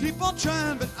 Keep on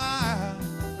trying, but I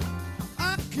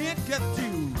can't get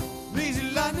through. Lazy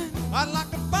lightning, I'd like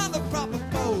to find the proper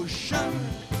potion,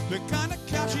 the kind of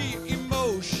catchy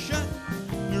emotion.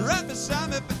 You're right beside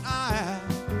me, but I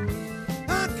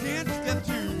can't get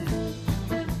through.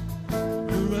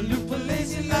 You're a loop of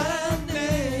lazy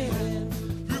lightning,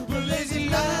 loop of lazy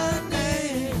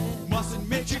lightning. Must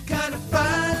admit you're kind of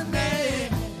fine,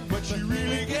 man, but you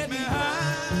really get me high.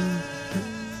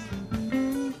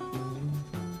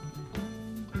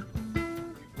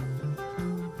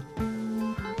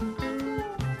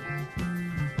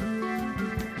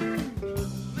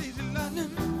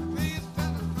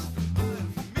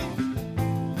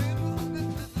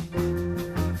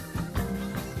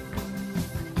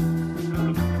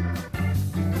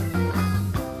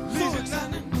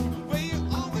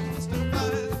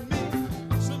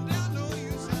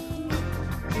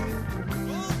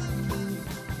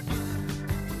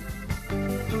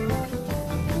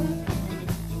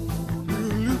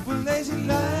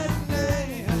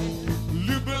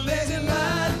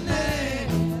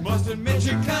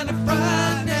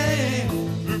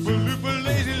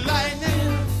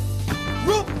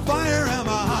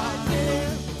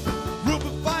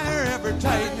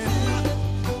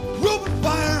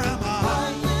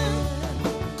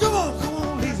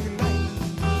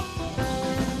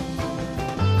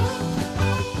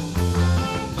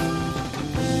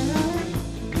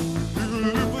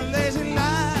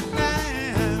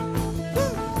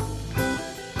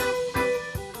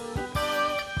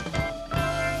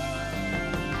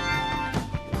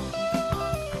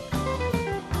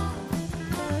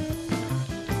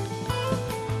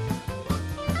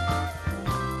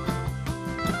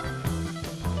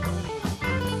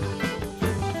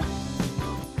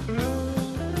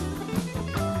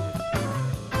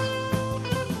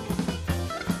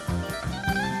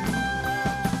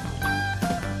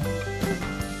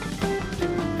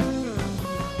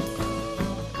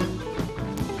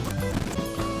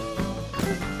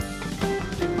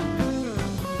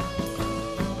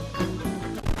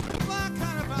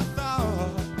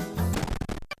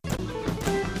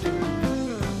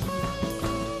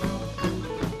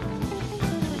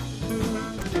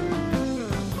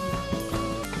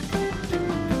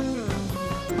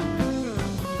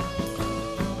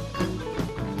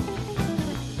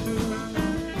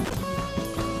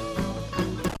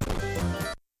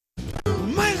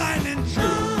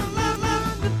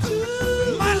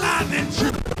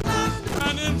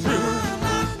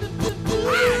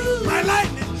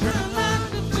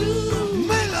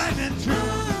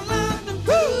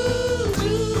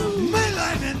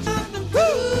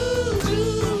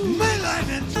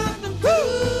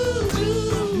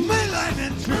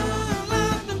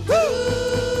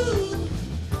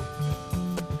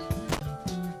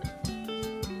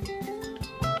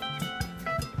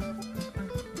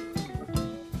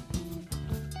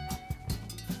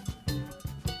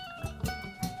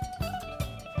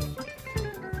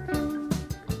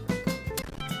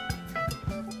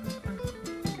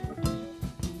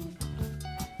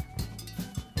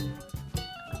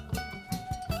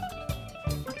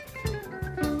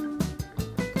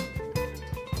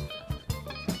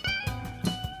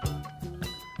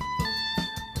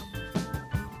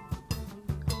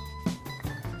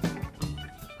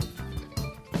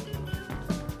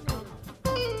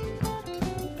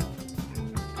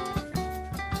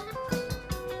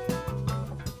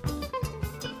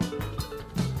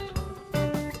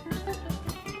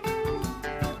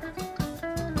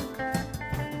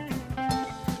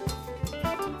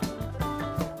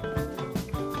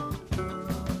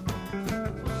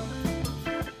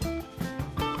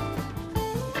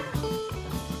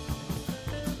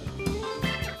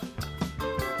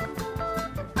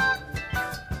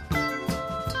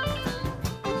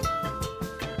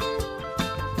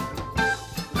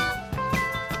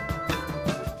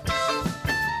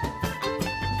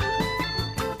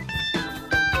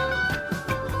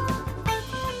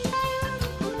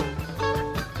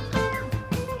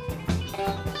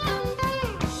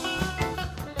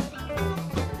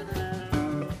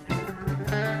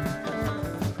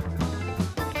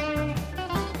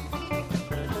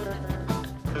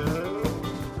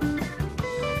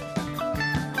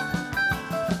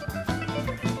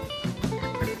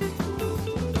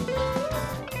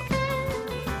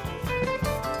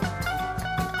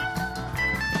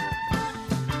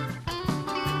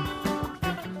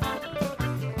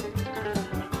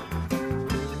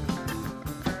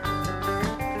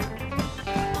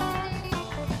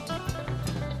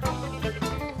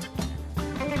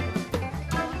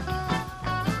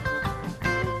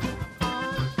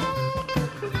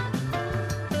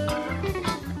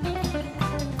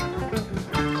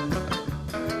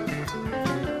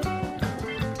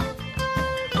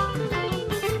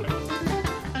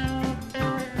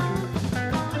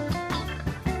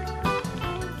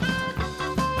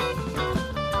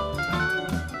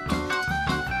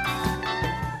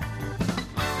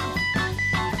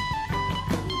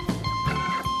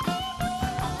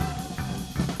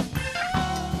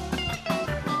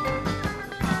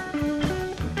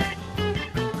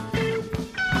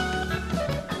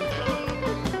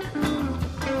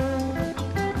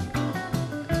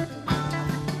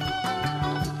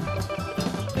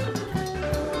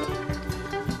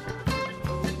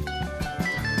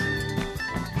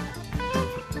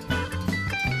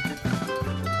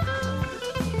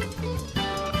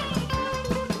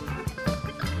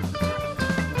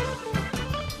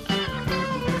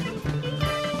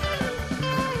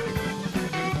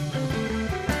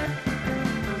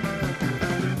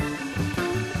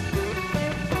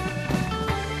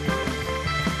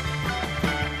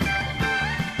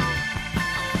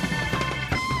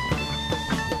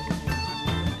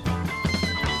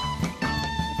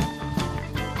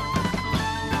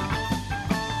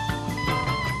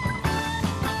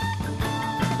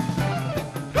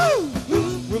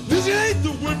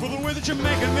 way that you're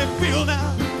making me feel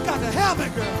now. Got to help me,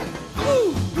 girl.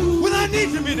 Ooh, when I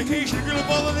need communication, girl, if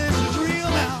all of this is real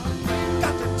now.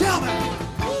 Got to tell me.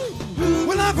 Ooh,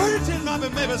 when I've heard it 10 times,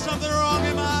 but maybe something wrong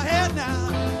in my head now.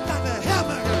 Got to help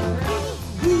me,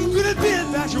 girl. Could it be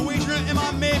infatuation, or am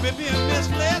I maybe being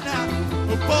misled now?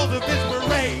 A bolt of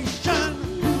inspiration.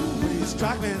 Please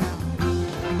strike me now.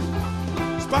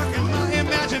 Sparking my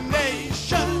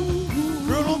imagination.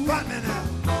 Girl, don't fight me now.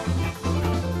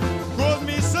 Cause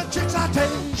me such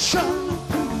excitation.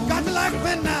 Got to like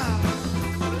me now.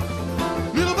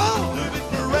 Little bolt of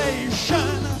inspiration.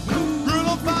 Girl,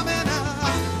 don't fight me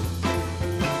now.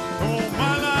 Oh,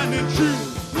 my lightning shoes.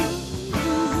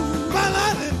 My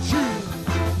lightning shoes.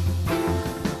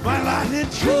 My lightning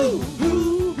shoes.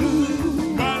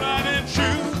 My lightning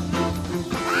shoes.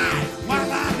 My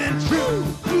lightning shoes.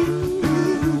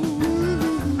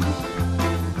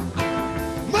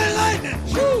 My lightning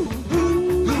shoes.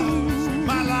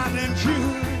 My lightning shoes.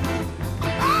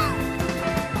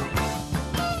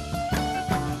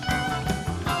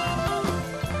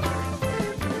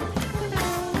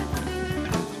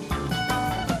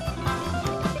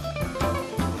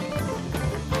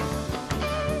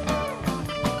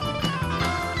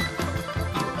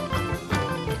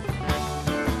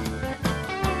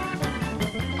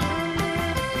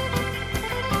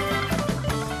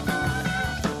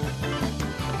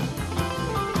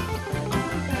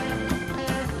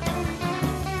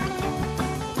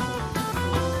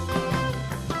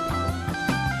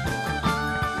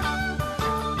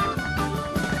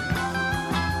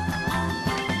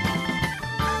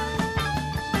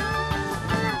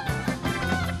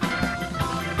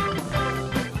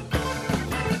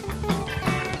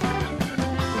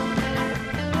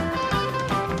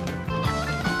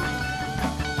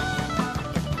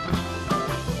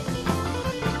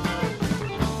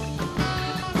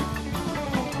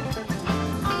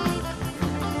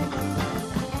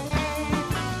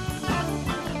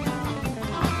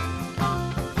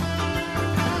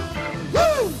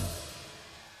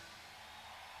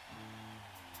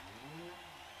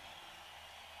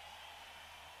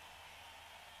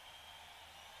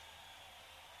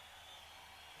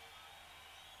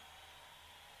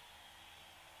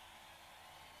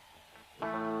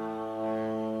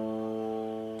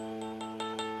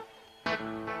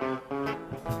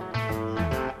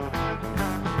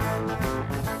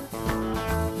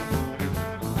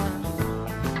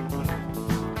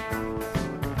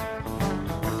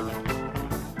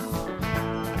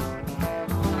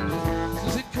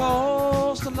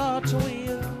 Cost a lot to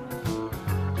win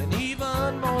and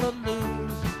even more to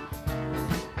lose.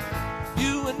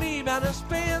 You and me bound to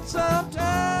spend some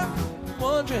time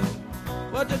wondering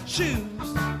what to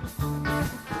choose.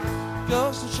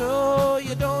 Goes to show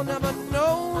you don't ever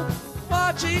know.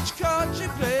 Watch each card you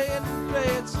play and play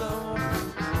it slow.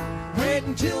 Wait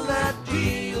until that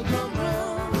deal comes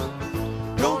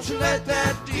round. Don't you let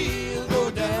that deal go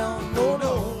down. No,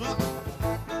 no.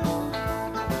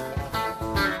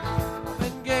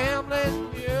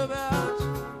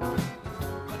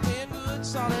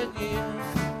 Solid years.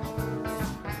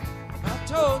 I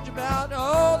told you about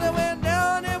all that went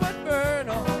down, it would burn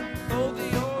on both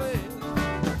the oil.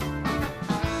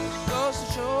 Goes to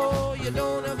show you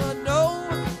don't ever know.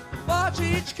 Watch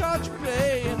each card you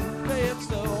play and play it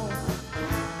slow.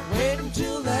 Wait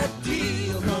until that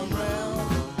deal comes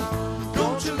round.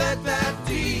 Don't you let that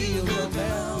deal go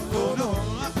down. Oh no.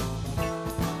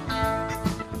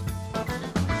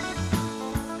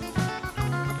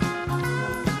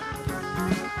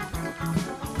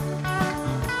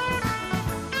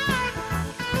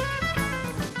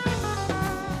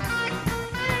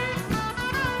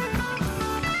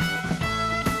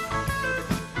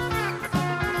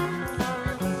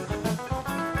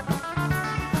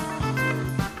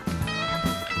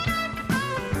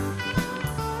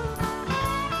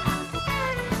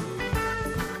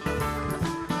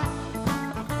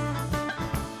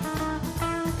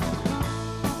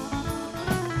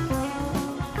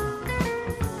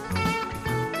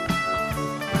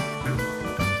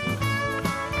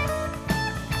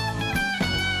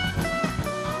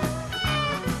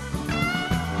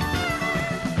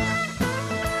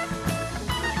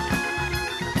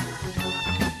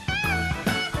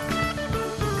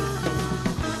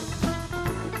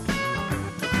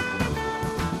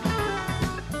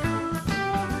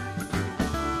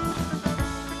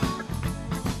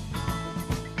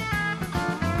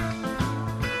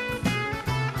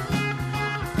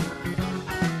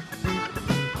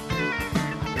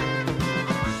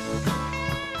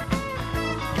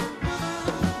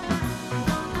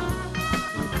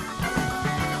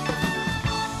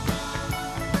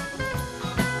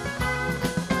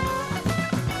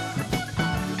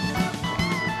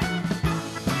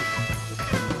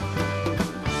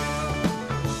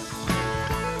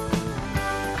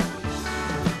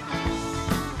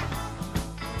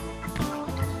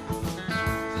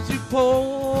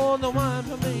 poured the wine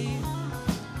for me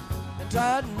and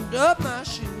tightened up my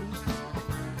shoes.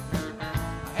 I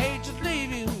hate to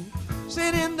leave you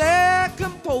sitting there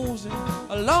composing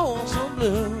a lonesome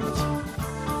blues.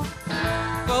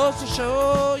 Goes to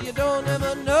show you don't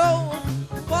ever know.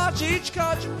 Watch each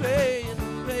card you play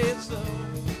and play it slow.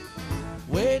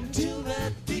 Wait until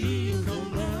that deal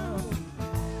goes down.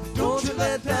 Don't you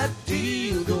let that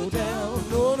deal go down,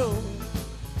 no, no.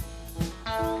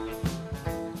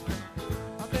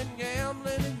 I've been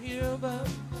gambling in here about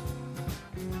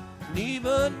and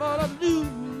even what I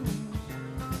lose.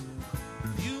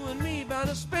 You and me bound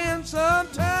to spend some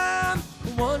time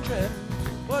wondering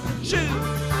what to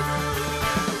choose.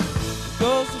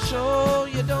 Goes to show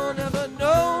you don't ever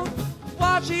know.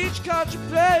 Watch each card you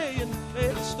play and play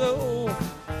it slow.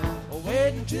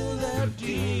 Wait until that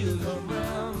deal comes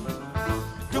round.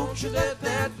 Don't you let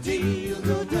that deal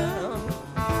go down.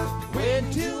 Wait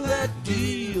until that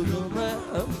deal comes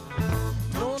round.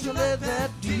 Don't you let that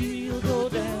deal go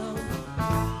down.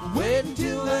 Wait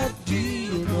until that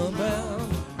deal comes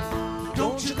round.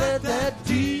 Don't you let that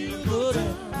deal go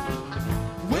down.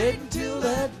 Wait until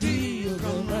that deal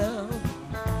comes round.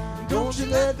 Don't you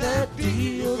let that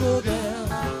deal go down.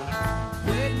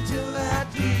 Wait until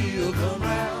that deal comes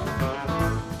round.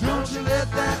 Don't you let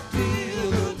that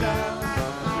deal go down.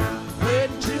 Wait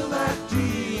until that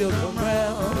deal comes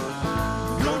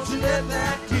round. Don't you let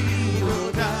that deal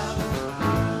go down.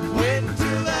 Wait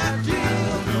until that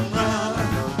deal comes round.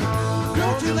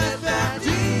 Don't you let that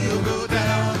deal go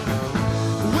down.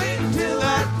 Wait until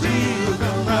that deal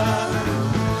comes round.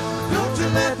 Don't you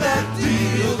let that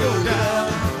deal go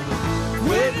down.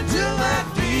 Wait until that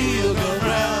deal comes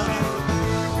round.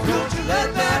 Don't you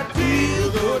let that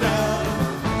deal go down.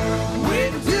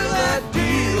 Wait until that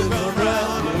deal comes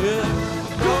round.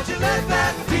 Don't you let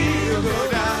that deal go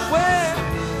down. Well,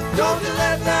 don't you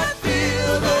let that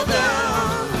deal go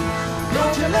down.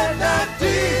 Don't you let that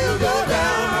deal go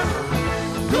down.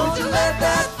 Don't you let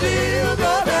that deal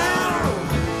go down.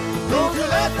 Don't you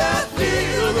let that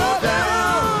deal go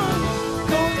down.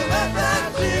 Don't you let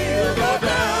that deal go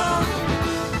down.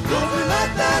 Don't you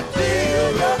let that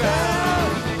deal go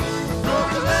down.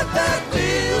 Don't you let that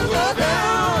deal go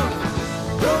down.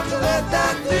 Don't you let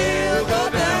that deal go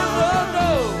down. Oh no.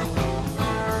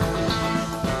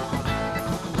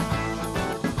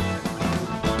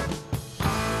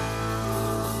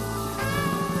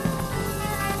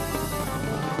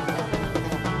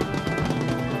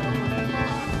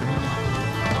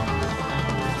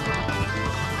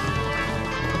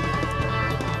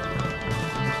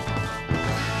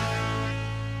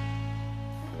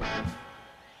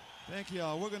 Thank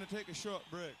y'all. We're going to take a short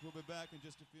break. We'll be back in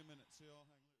just a few minutes. So y'all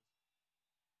hang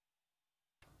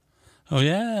Oh,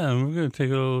 yeah, and we're going to take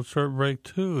a little short break,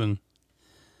 too, and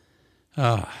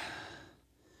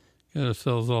get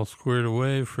ourselves all squared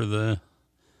away for the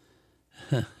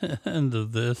end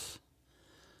of this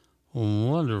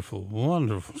wonderful,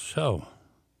 wonderful show.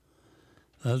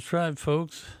 That's right,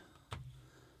 folks.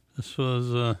 This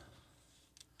was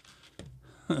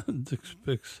Dick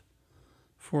Spix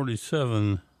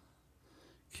 47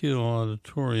 Keel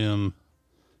Auditorium,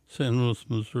 St. Louis,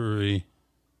 Missouri.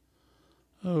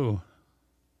 Oh,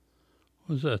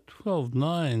 was that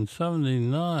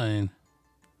 12/9/79?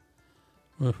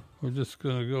 We're just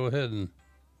going to go ahead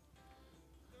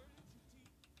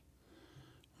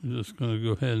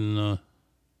and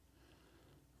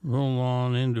roll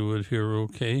on into it here,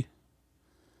 okay?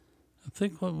 I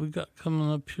think what we got coming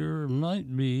up here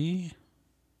might be,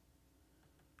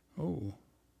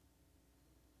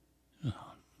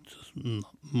 just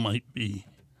might be.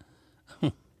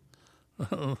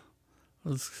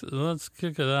 Let's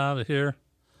kick it out of here.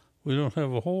 We don't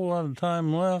have a whole lot of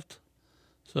time left,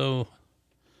 so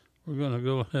we're going to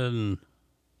go ahead and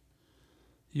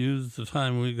use the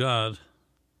time we got.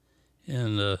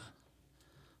 And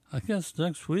I guess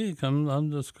next week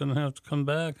I'm just going to have to come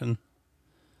back and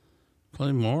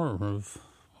play more of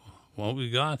what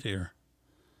we got here,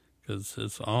 because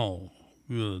it's all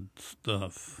good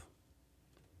stuff.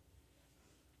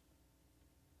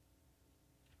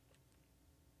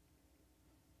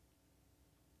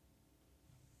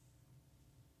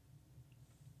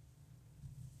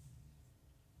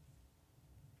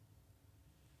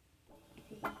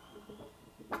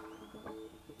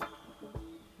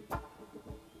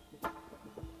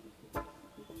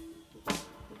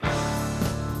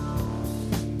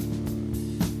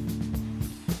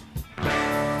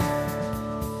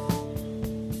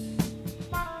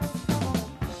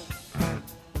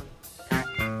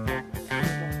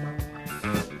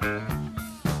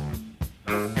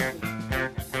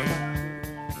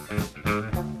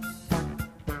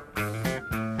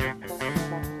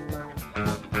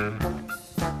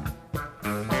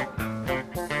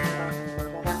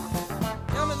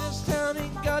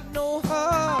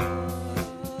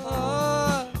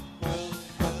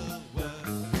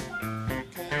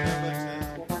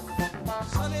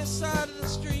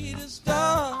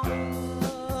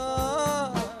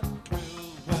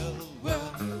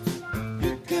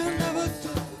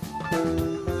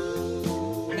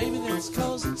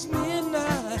 'cause it's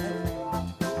midnight,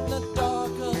 the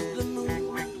dark of the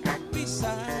moon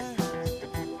besides.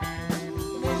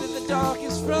 Maybe the dark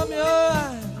is from your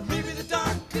eye. Maybe the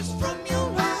dark is from your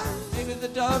eye. Maybe the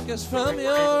dark is from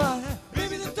your eye.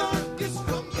 Maybe the dark is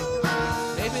from your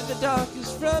eye. Maybe the dark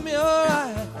is from your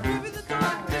eye. Maybe the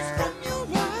dark is from your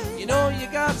eye. You know you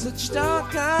got such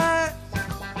dark eyes.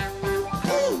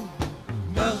 Woo!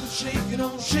 Nothing shaking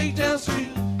on Shakedown Street.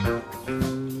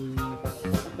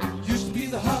 Used to be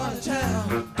the heart of town.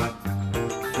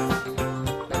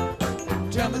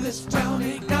 Tell me this town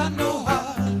ain't got no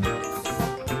heart.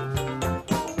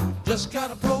 Just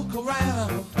gotta poke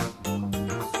around.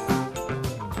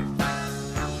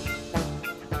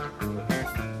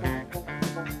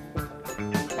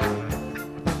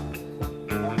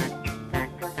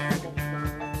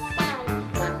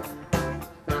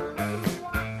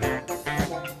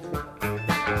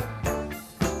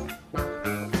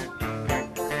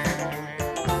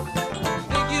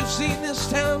 Think you've seen this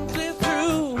town clear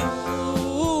through.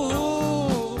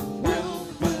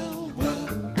 Well,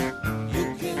 you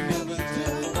can never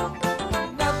tell.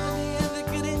 Nothing here that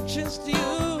could interest you.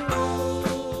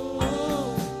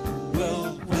 Well,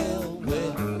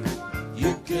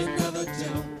 you can never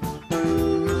tell.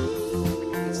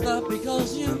 It's not because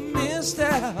you missed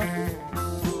out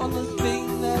on the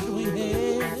thing that we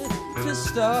had to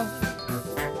start.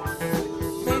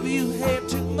 Maybe you had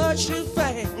too much too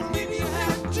fast. Maybe you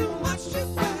had too much too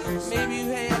fast. Maybe you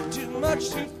had too much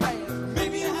too fast.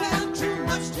 Maybe you had too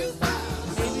much too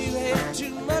fast. Maybe you had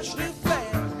too much too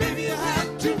fast. Maybe you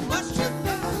had too much too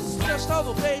fast. Just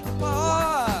overplayed the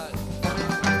part.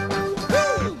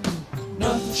 Woo!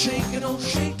 Nothing shaking on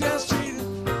Shakedown Street.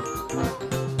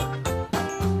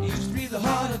 Used to be the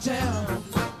heart of town.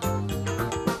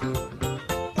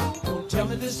 Don't tell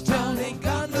me this town ain't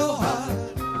got no heart.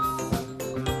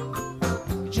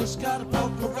 Just gotta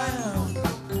poke around.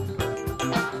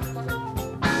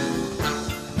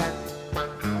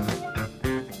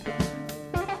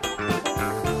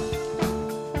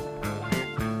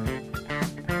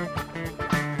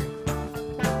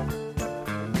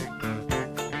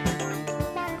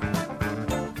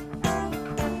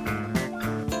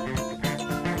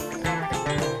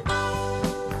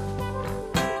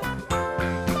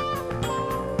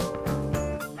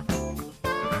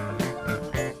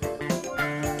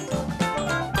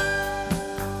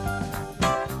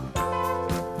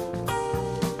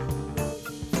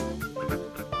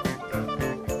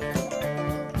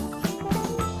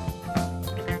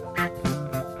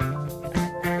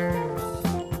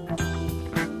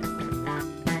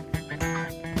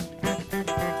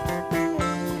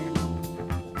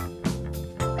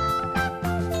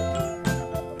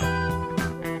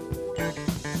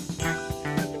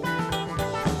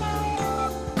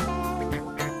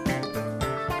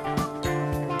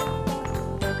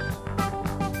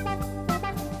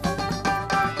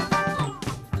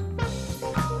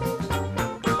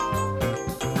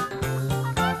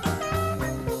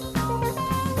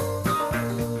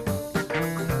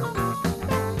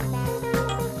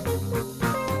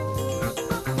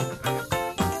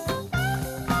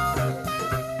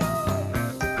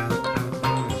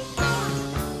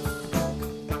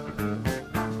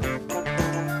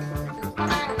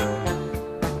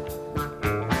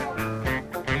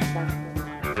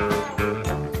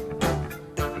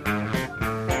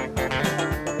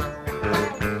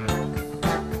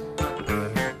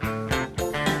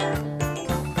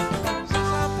 Since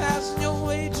I'm passing your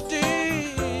way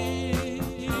today,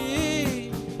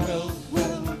 Well,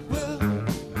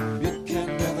 you can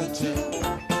never tell.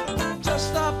 just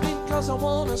stopping 'cause I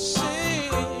wanna see.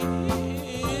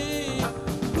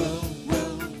 Well,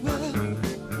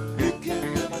 you can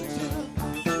never tell.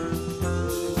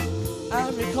 I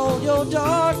recall your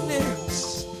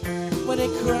darkness when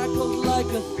it crackled like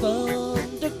a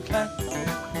thunderclap.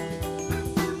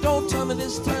 Don't tell me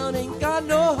this town ain't got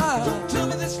no heart. Tell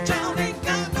me this town ain't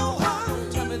got no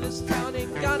heart. Tell me this town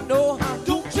ain't got no heart.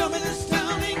 Don't tell me this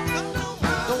town ain't got no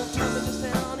heart. Don't tell me this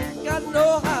town ain't got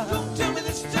no heart. Don't tell me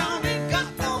this town ain't got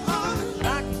no heart.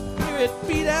 I can hear it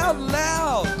beat out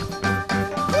loud.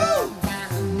 Woo!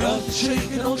 Nothing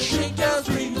shaking on Shakedown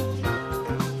Street.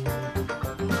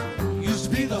 Used to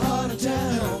be the heart of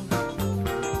town.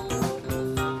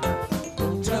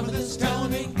 Don't tell me this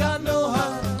town ain't got no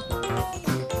heart.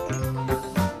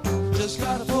 Just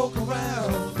gotta poke around.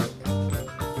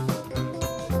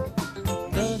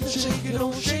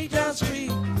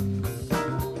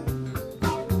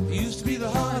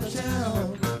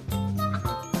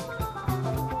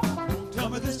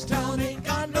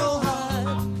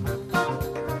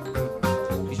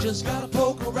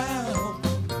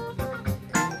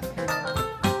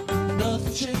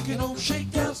 shaking on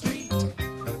Shakedown Street.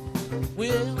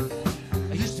 Well,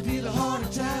 I used to be the heart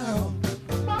of town.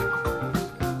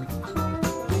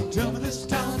 Tell me this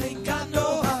town ain't got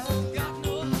no heart.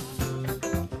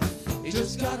 You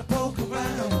just gotta poke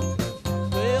around.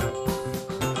 Well,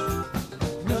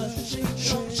 nothing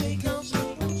shaking on Shakedown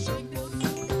Street.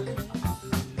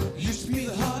 Used to be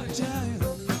the heart of town.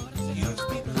 Used to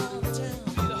be the heart of town.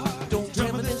 Don't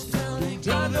tell me this town ain't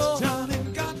got no heart.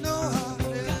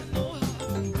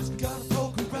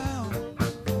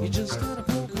 Just gotta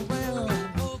poke around.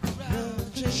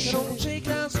 Shake on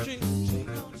Shakedown Street.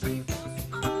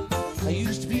 I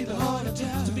used to be the heart of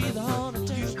town. To be the heart of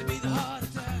town. Used to be the heart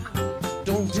of town.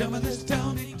 Don't tell me this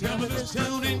town ain't got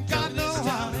no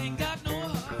heart.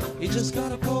 You just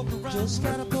gotta poke around. Just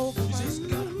gotta poke around. Just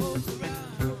gotta poke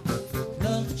around.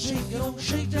 Nothing shaking on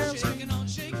Shakedown Street.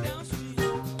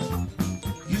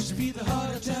 Used to be the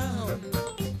heart of town.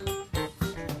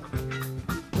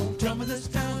 Don't tell me this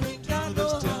town ain't got no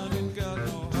heart. Just gotta poke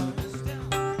around.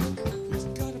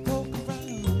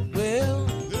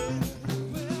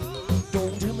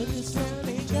 Don't tell me this town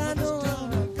ain't got no heart.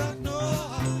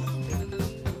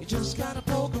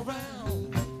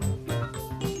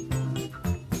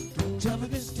 Don't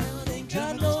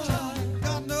tell me this town ain't got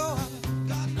no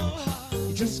heart.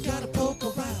 You just gotta poke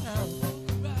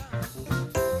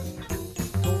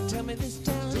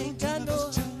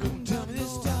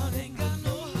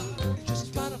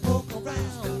around.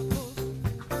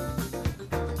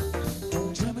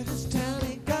 Don't tell me this town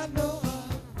ain't got no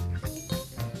heart.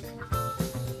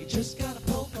 You just gotta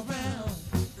poke around.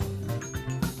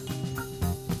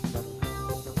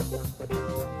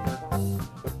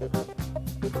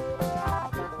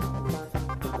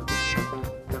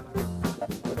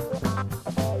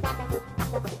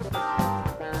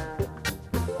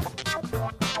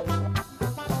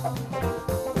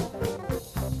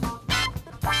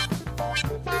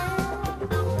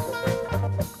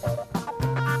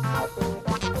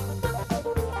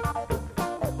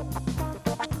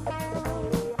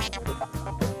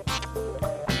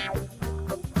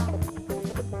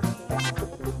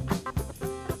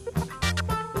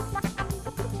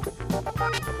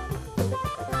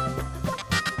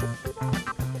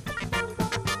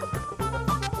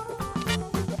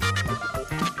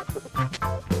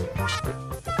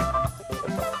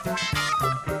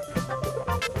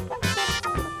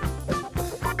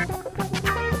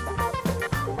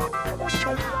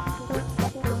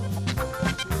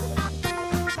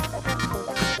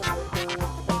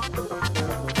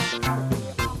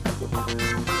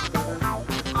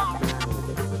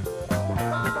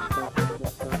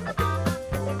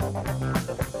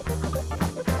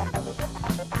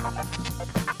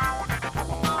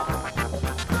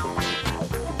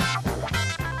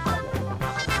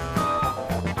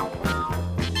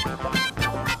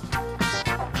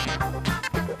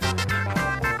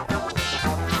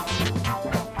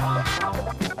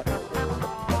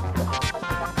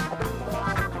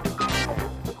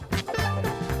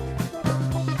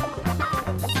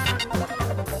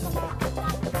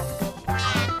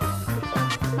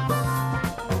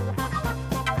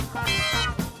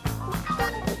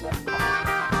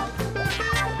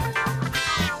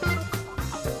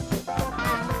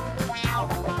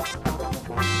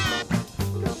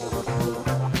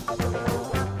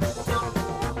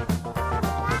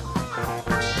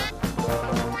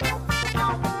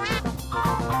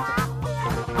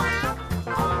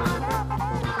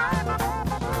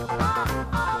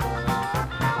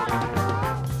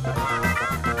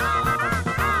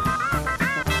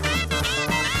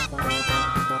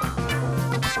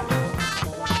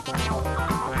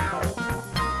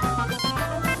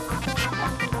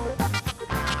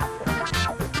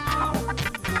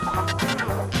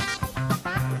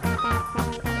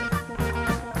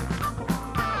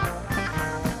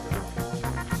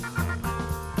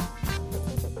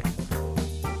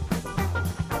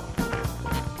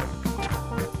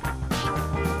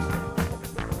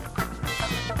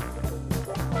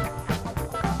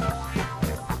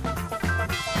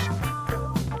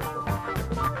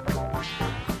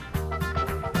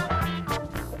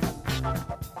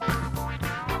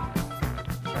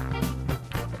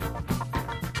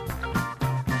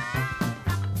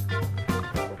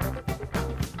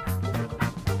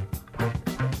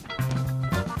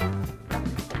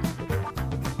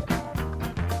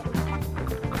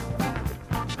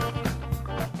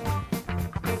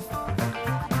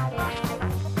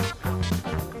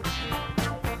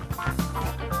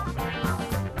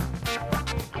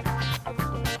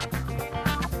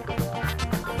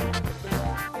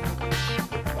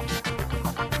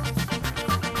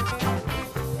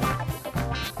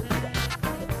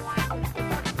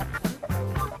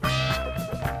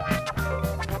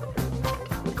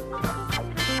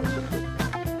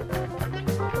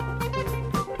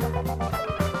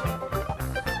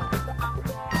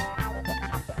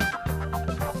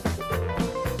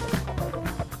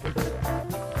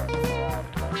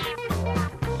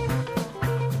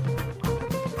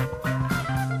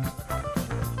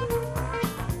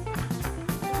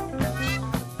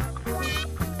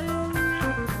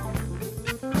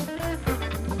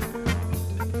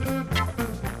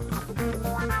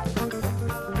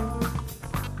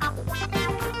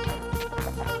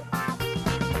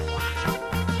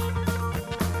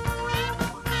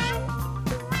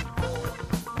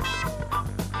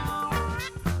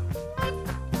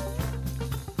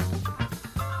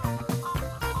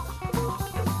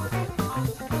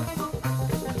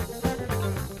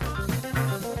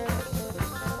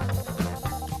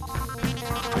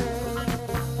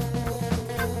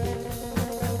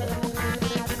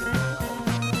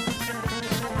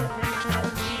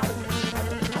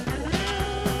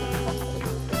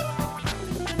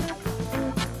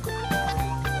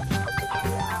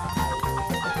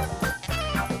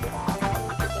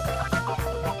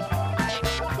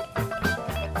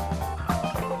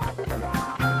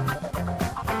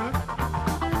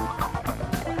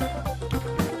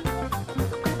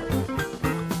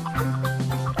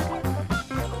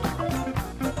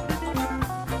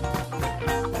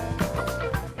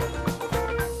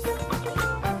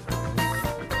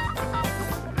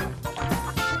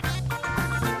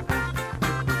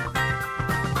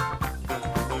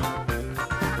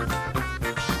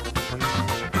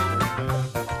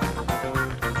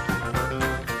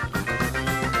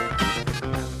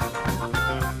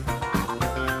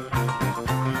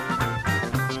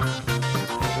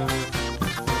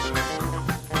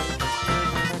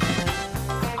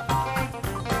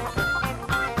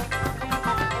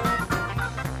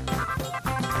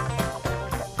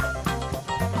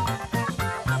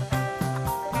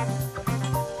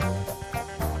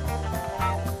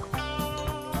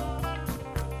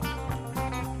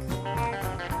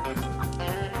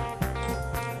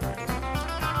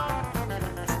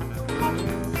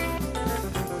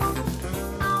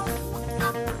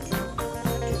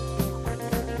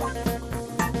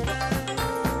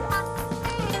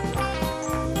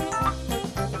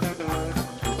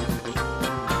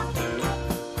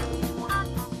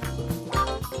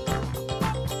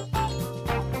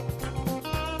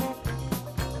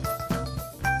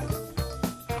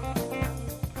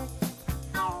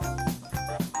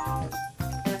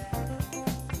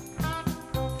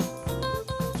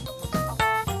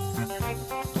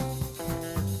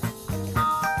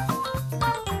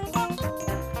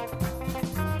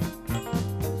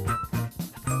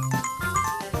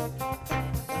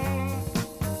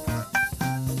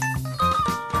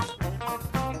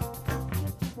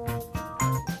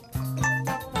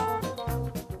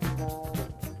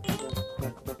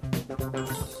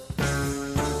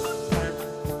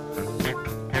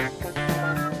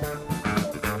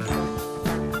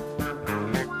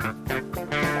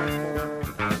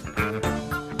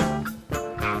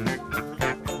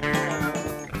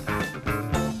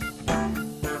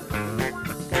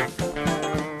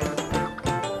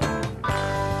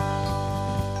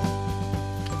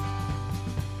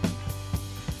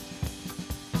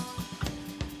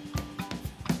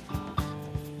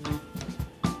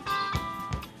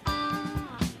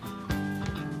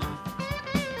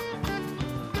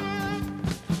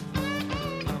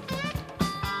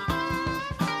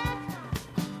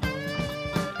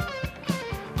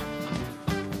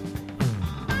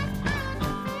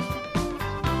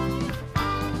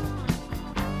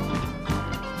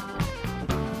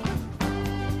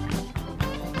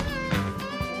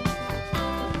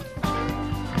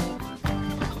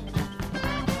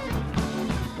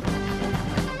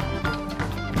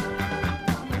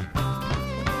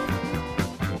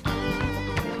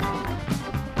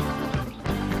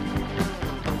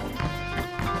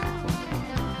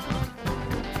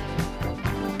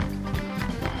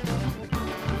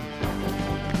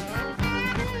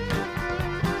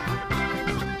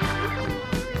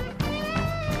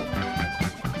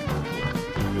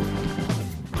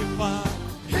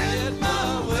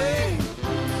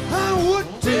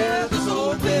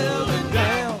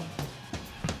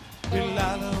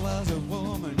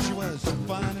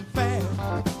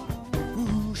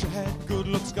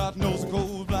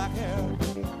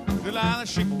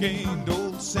 she gained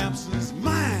old Samson's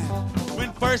mind.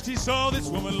 When first he saw this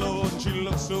woman, Lord, and she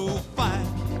looked so fine.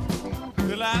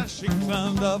 Delilah, she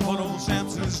climbed up on old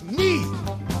Samson's knee.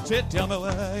 Said, tell me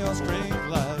where your strength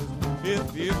lies,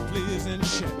 if you please. And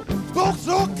she spoke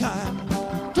so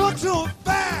kind, took so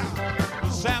fair.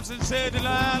 Samson said,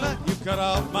 Delilah, you cut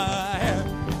off my hair.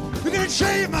 You can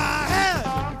shave my head,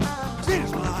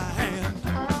 finish my hand.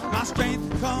 My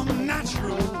strength come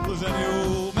natural as any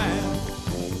old man.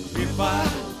 If I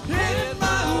had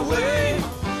my way,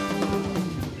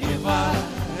 if I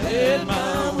had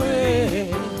my way,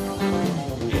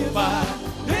 if I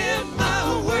had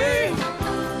my way,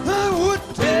 I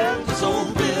would tear this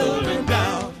old building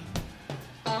down.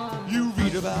 You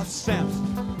read about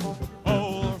Samson,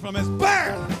 oh, from his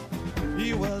birth.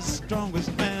 He was the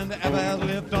strongest man that ever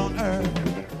lived on earth.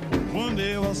 One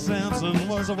day while Samson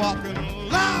was a-walking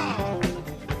along,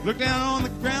 looked down on the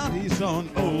ground, he saw an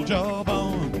old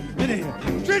jawbone. And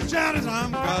he stretched out his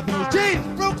arm, God knows, Jesus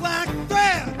broke like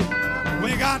thread.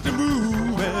 When he got to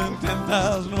moving,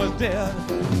 10,000 was dead.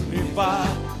 If I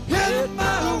had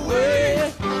my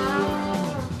way,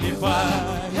 if I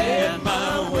had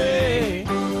my way,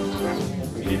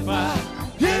 if I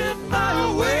had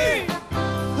my way,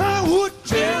 I would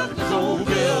tear this old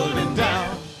building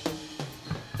down.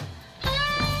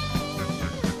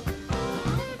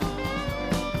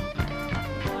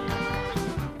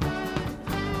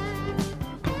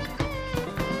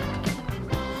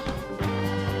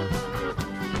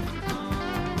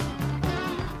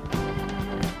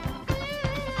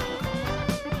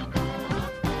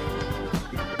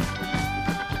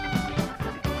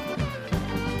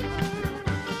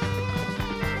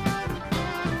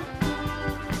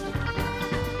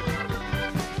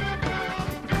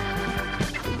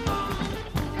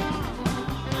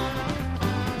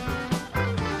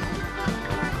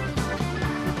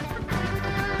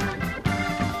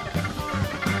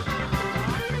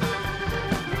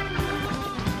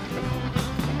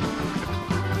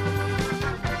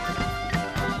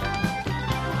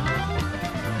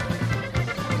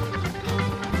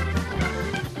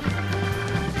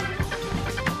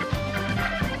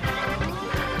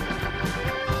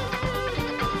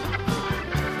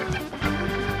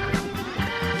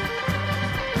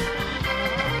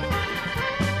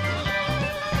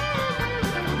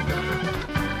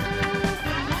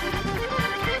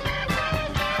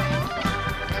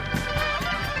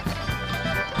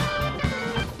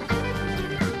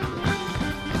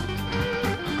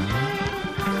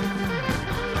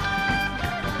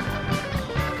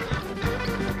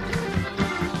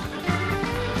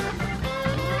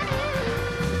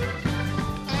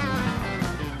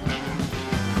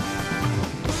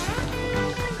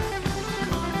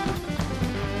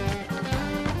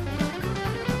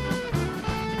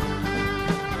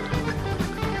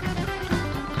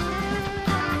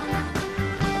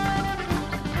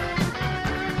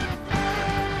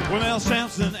 Well,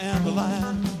 Samson and the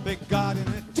lion, they got an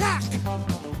attack.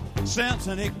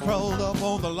 Samson, he crawled up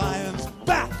on the lion's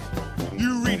back.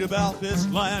 You read about this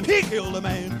lion, he killed a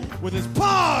man with his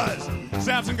paws.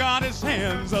 Samson got his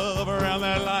hands up around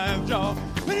that lion's jaw.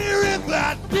 And he ripped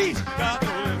that beast, got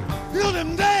him, killed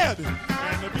him dead.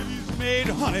 And the beast made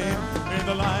honey in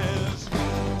the lion's.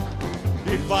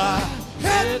 If I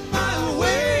had my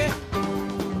way,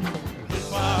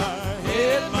 if I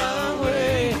had my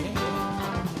way,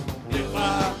 if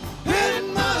I had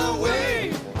my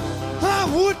way, I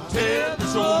would tear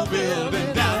this old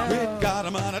building down. Good God,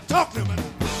 I'm gonna talk to me.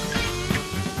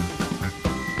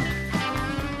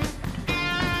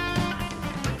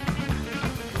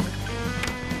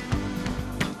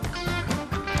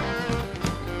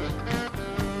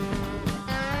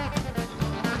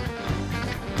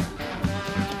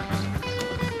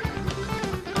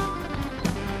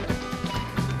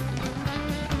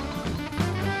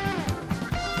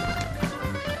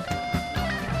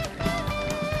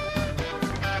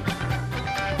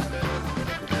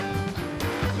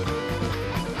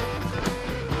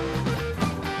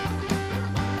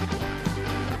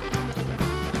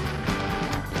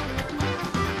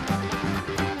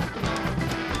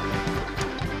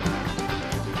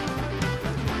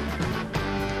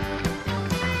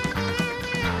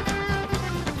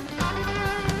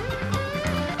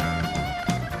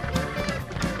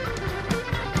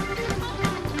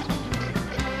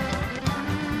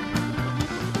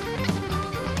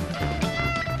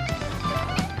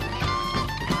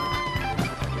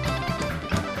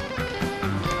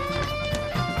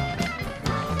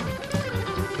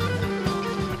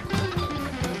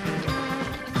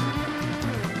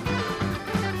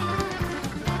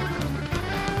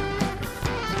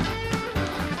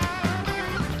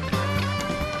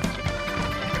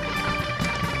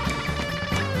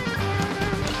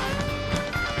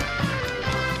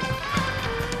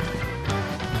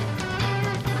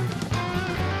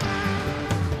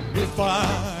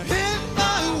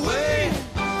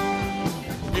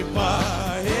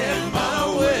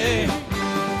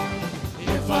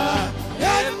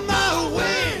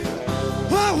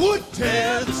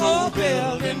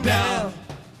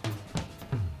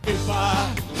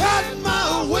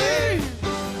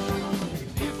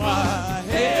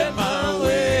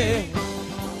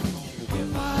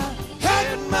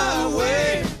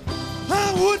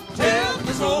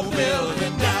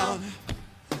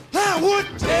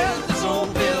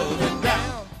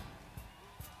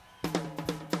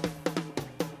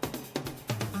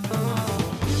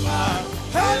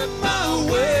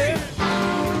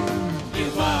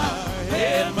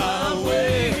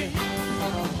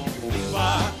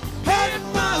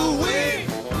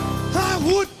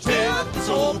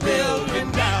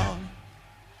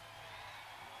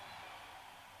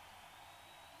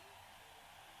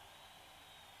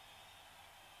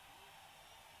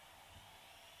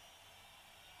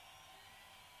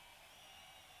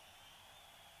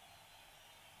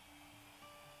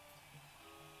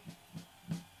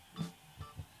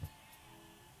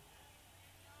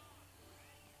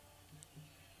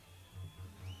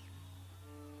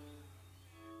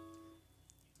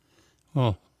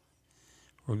 Well,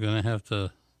 we're going to have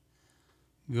to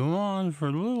go on for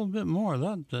a little bit more.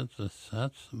 That's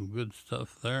some good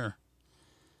stuff there.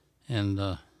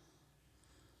 And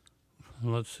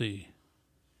let's see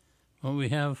what we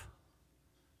have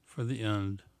for the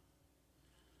end.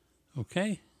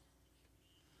 Okay?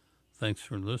 Thanks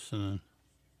for listening.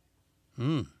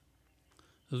 This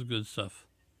is good stuff.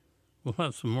 We'll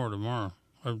have some more tomorrow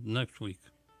or next week.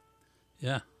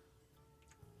 Yeah.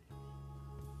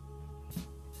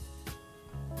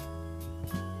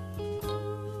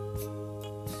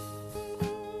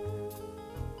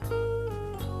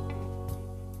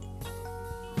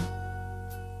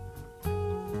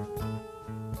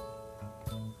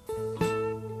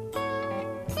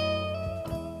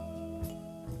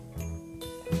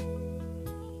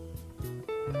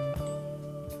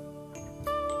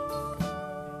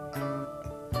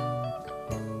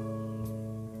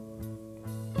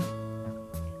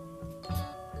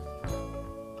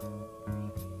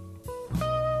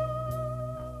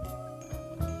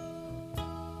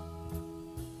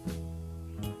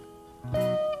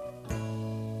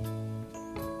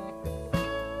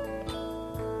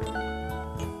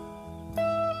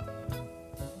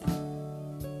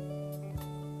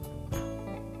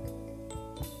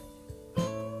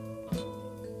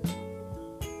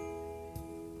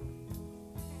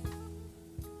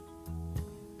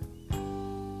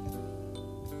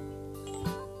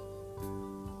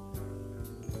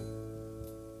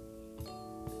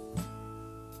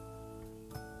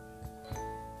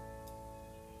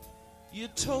 You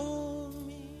told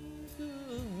me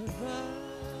goodbye.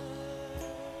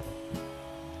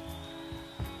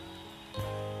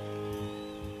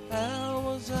 How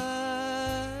was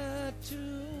I to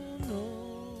know?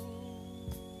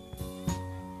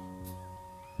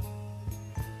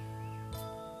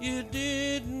 You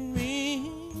didn't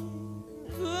mean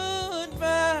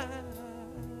goodbye.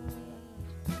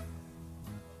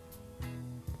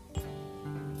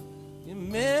 You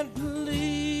meant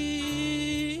please.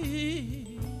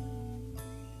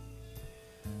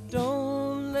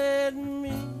 Don't let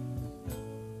me.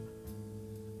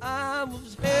 I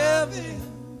was having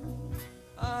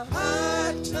a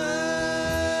hard time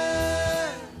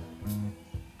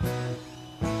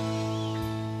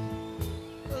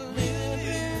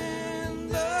living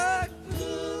the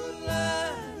good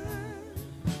life.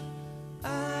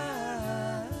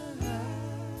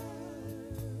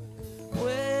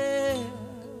 Well,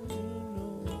 you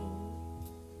know.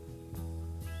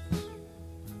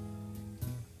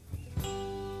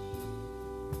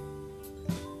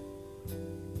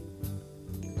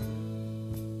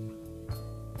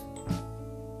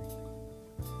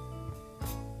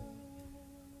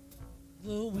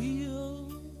 The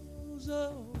wheels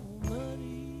of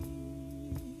money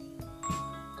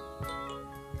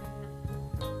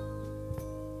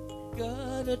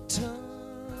got a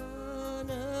ton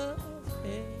of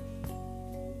hay.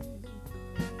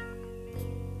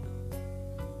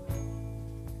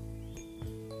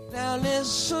 Now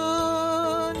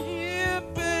listen here,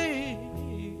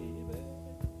 baby,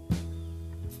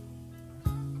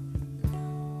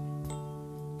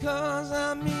 'cause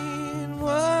I mean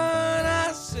what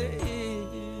I say.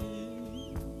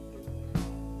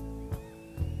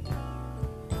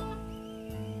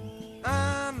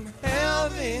 I'm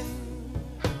having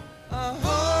a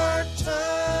hard time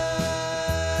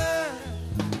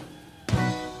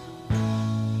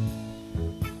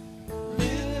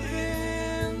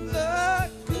living the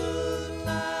good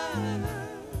life.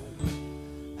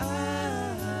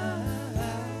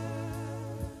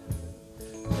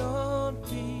 Don't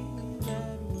be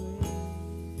that way.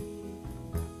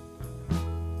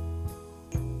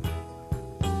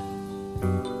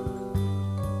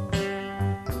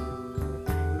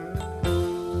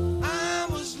 I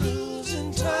was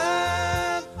losing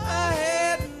time. I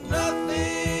had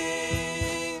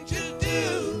nothing to do,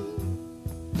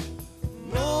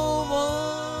 no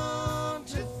one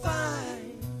to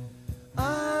find.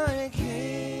 I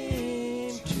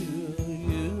came to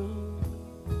you.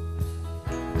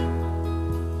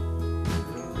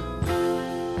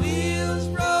 Wheels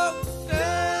broke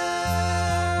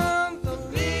down, the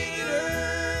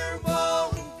leader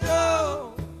won't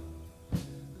go.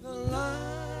 The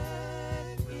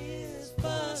light is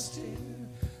busted,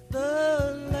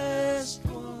 the last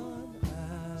one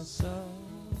I saw.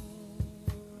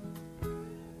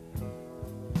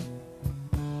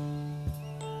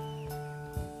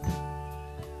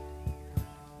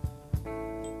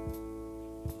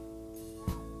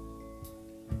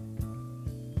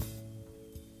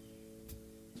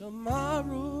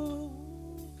 Tomorrow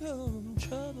come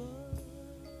trouble.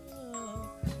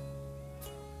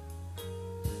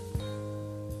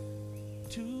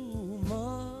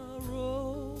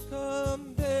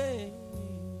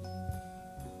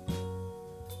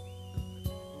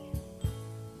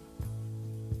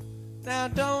 Now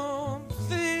don't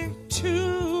think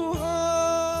too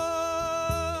hard,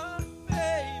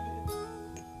 baby,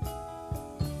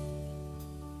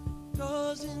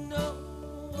 'cause you know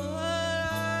what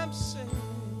I'm saying.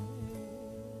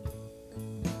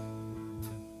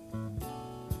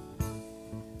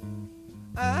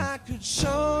 I could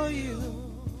show you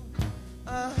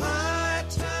a high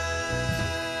time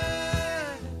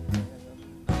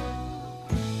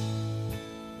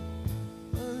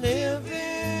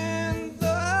living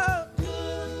the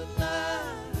good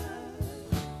life.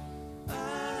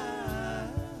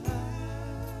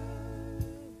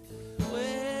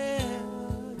 Well,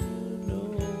 you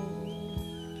know.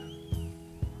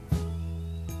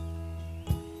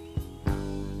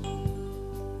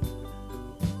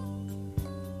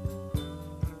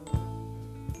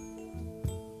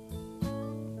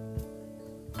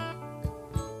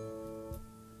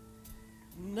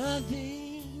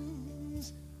 Nothing's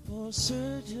for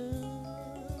certain.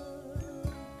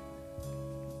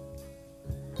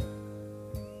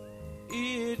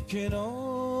 It can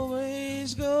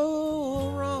always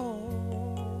go wrong.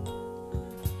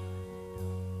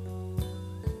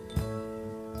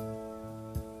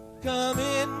 Come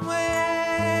in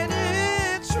when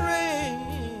it's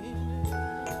raining.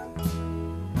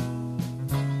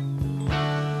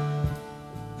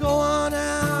 Go on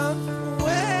out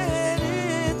when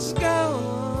it's gone.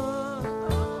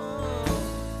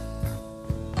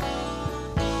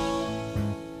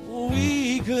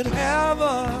 We could have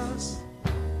us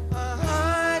a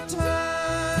high time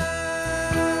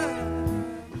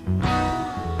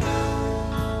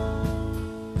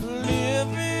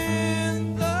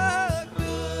living the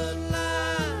good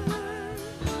life.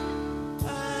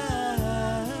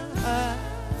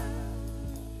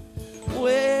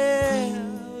 Well,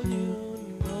 you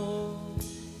know.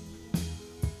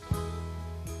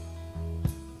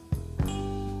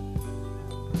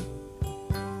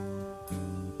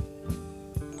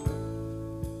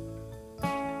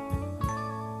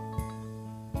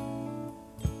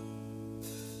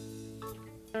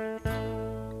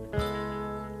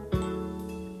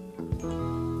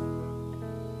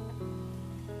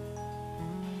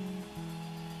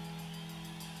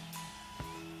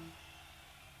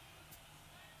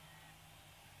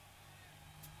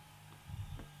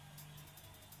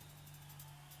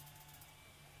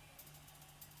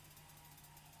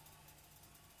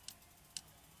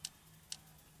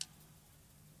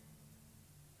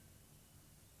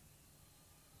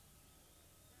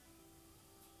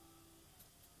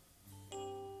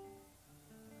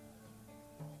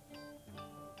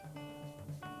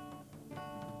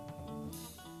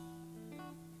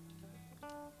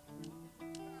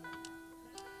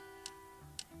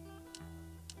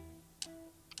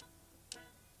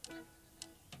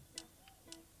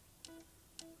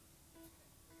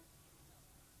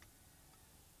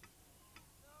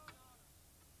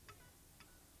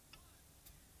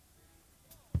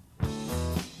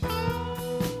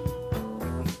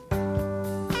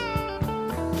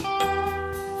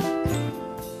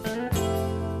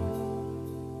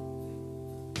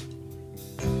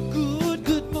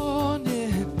 Good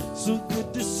morning. So good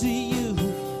to see you.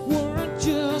 Weren't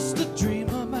just a dream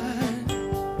of mine.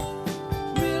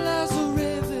 Real as a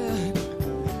raven,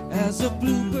 as a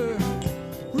bluebird,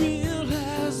 real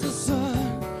as the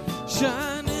sun,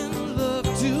 shining love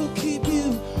to keep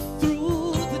you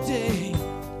through the day.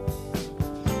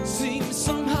 Seems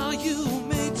somehow you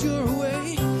made your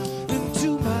way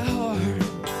into my heart.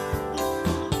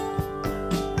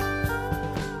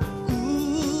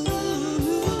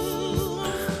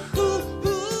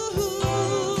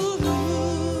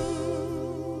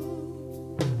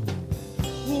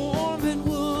 Warm and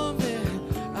warm,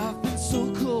 and I've been so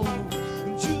cold.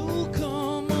 And you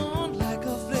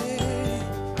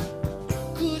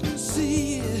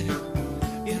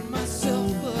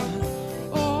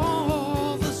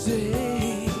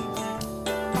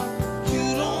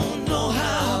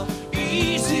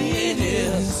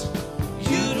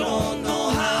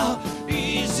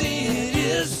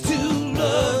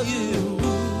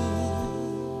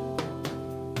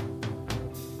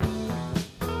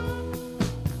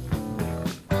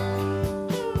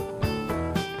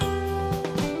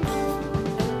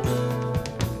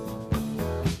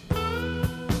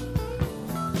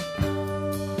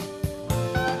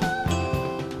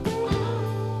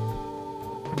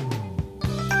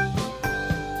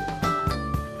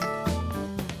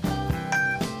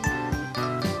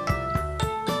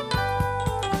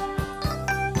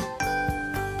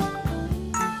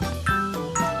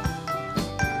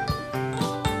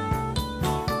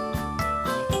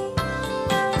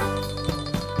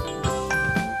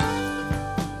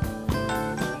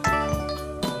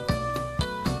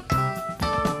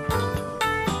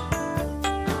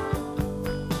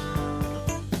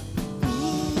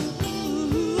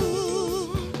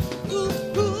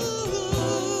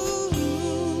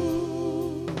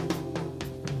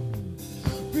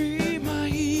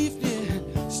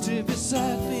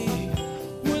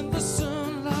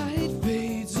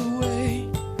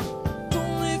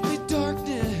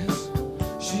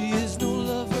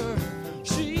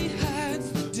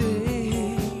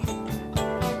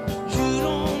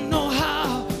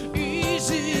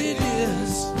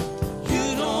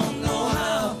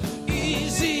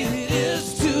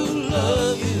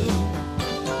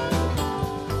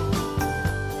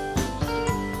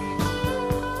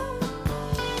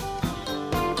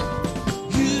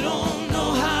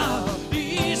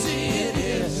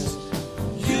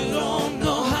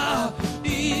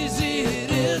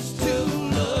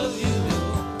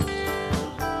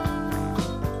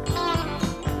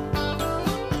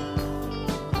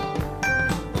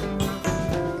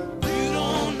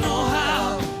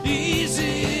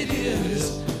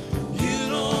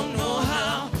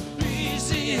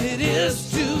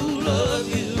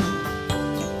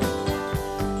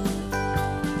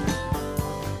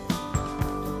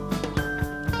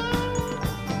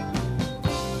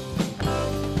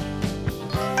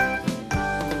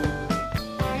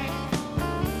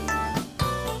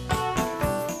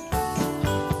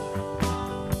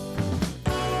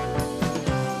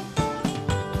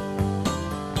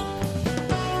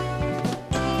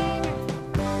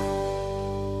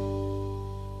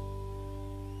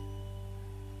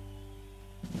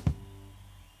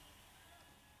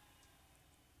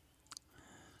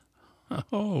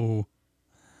Oh,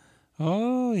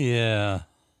 yeah.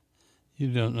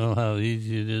 You don't know how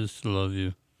easy it is to love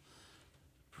you.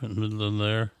 Put in the middle of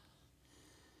there.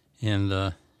 And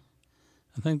I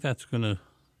think that's going to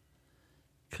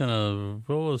kind of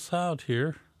roll us out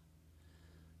here.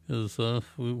 Because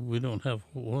we don't have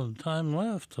a lot of time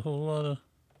left. A whole lot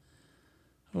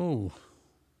of,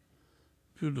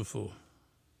 beautiful,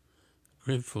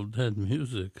 Grateful Dead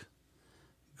music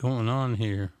going on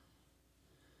here.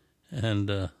 And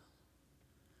that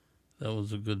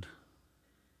was a good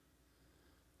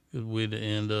way to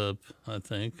end up, I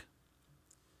think.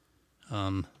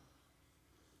 Because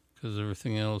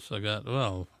everything else I got,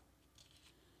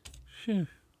 phew.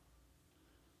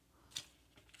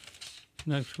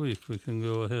 Next week we can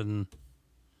go ahead and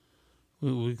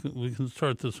we can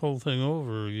start this whole thing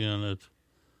over again at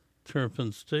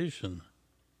Terrapin Station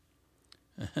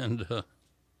and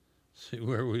see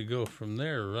where we go from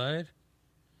there, right?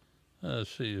 Let's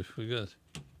see if we got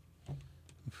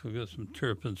some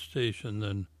Terrapin Station,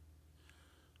 then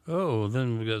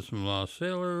we got some Lost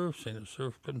Sailor, Saint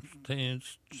Surf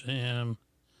Contains, Jam,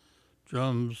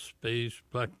 Drums, Space,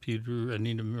 Black Peter, I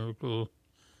Need a Miracle,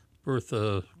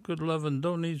 Bertha, Good Lovin'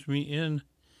 Don't Ease Me In,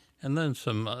 and then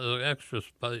some extra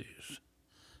spice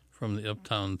from the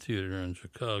Uptown Theater in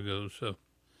Chicago. So,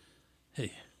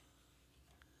 hey,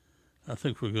 I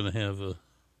think we're going to have a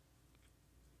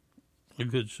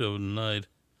good show tonight.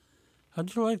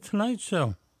 How'd you like tonight's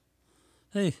show?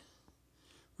 Hey,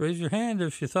 raise your hand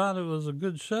if you thought it was a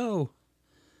good show.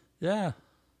 Yeah,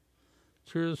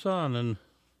 cheer us on, and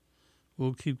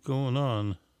we'll keep going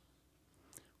on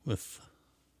with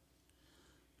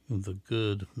the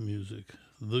good music,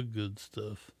 the good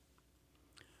stuff.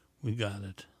 We got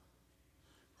it.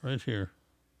 Right here.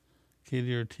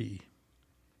 KDRT.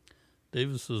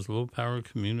 Davis's low-power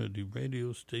community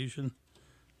radio station.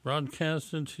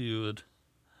 Broadcasting to you at,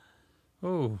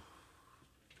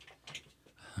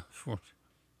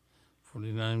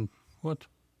 49, what?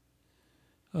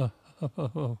 Yeah,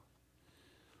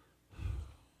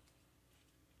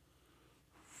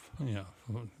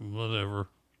 whatever.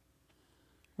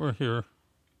 We're here.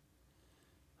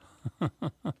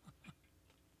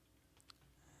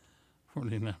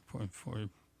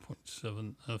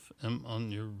 49.4.7 FM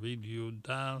on your radio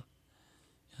dial,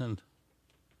 and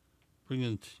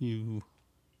bringing to you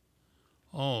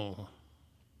all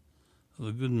of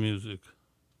the good music,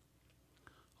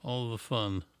 all the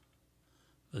fun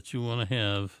that you want to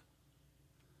have,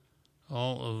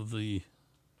 all of the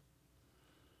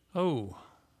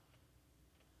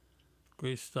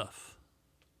great stuff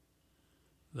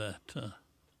that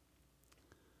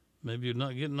maybe you're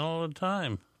not getting all the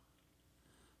time,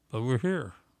 but we're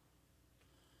here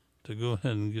to go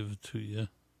ahead and give it to you.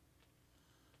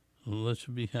 We'll let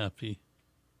you be happy,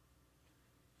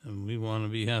 and we want to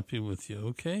be happy with you,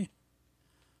 okay?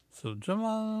 So jump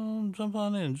on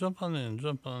in,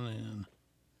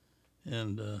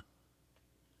 and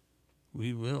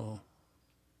we will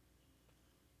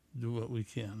do what we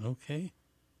can, okay?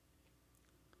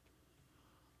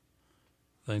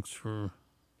 Thanks for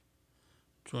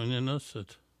joining us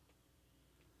at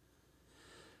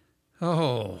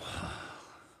where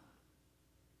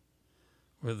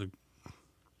the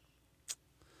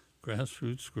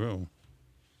grassroots grow.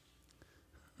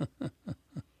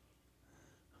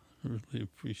 Really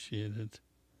appreciate it.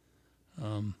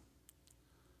 A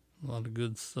lot of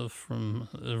good stuff from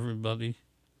everybody.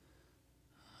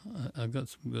 I got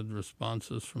some good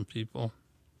responses from people,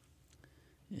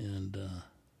 and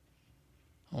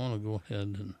I want to go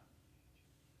ahead and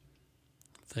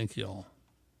thank you all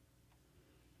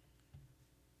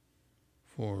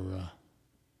for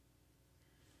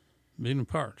being a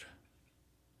part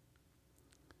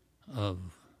of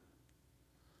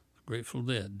the Grateful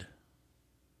Dead.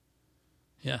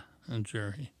 Yeah, and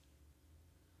Jerry,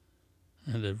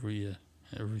 and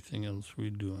everything else we're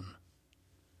doing.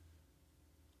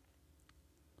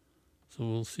 So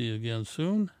we'll see you again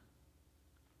soon.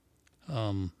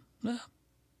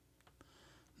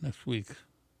 Next week,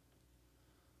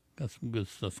 got some good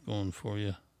stuff going for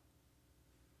you.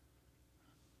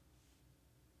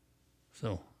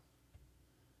 So,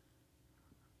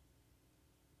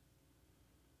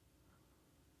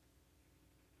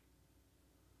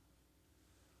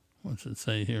 what's it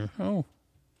say here?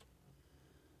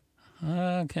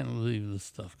 I can't believe this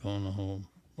stuff going on.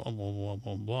 Blah, blah, blah,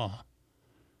 blah, blah.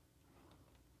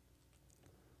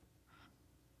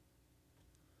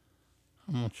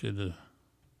 I want you to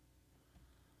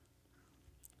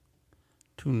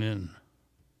tune in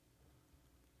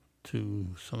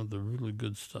to some of the really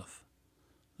good stuff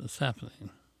that's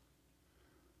happening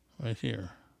right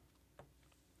here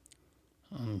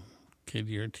on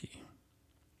KDRT.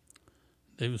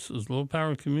 Davis's Low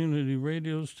Power Community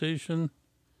Radio Station,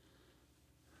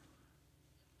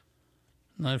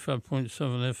 95.7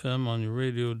 FM on your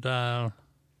radio dial,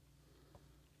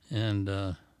 and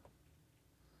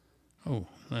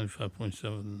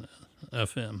 95.7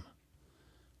 FM,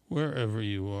 wherever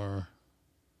you are,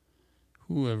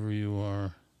 whoever you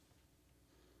are,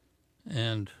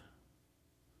 and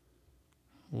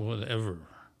whatever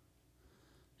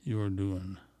you are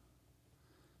doing.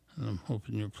 And I'm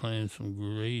hoping you're playing some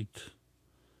great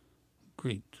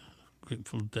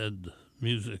Grateful Dead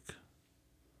music,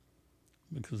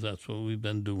 because that's what we've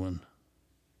been doing.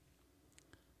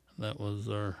 That was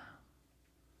our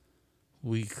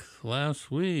week last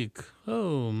week.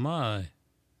 Oh my,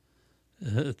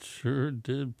 it sure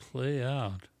did play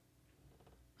out.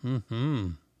 We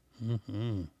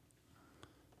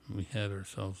had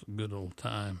ourselves a good old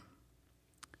time.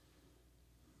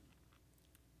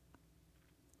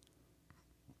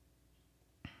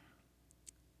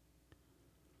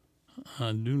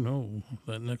 I do know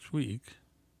that next week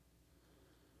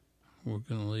we're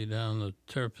going to lay down the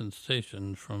Terrapin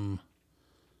Station from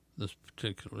this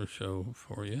particular show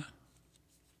for you.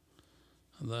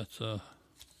 That's going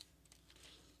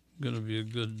to be a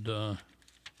good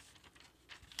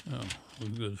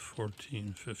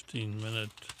 14, 15 minute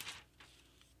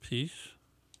piece.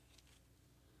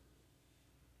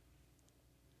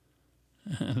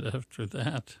 And after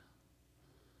that,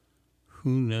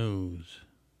 who knows?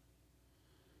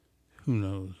 Who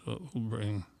knows what we'll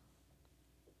bring.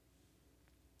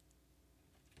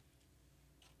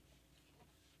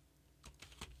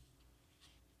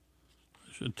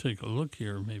 I should take a look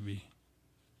here, maybe.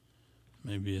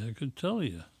 Maybe I could tell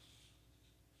you.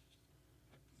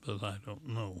 But I don't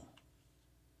know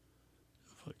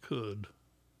if I could.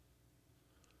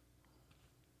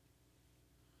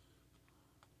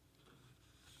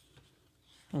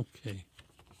 Okay.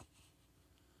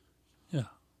 Yeah.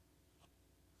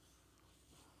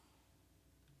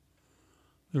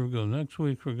 There we go. Next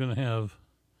week I'm going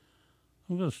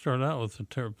to start out with the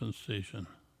Terrapin Station.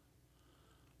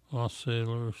 Lost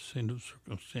Sailor, Saint of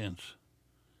Circumstance.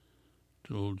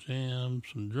 Dual jam,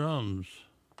 some drums.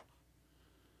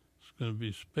 It's going to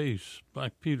be Space,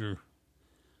 Black Peter,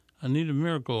 I Need a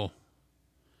Miracle,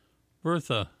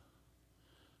 Bertha,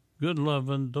 Good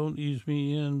Lovin', Don't Ease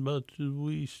Me In, but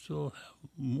we still have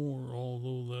more,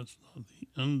 although that's not the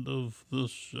end of the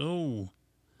show.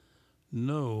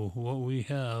 No, what we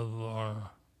have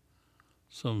are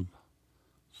some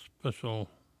special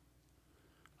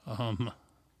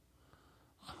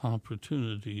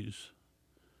opportunities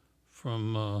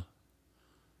from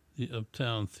the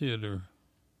Uptown Theater.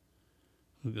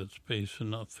 We've got Space and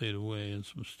Not Fade Away, and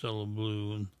some Stella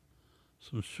Blue, and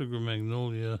some Sugar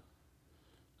Magnolia,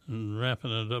 and wrapping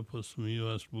it up with some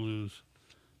U.S. blues.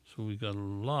 So we got a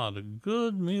lot of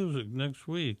good music next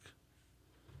week.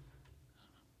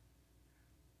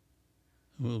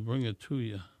 We'll bring it to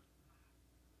you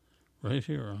right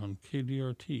here on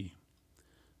KDRT,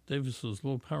 Davis's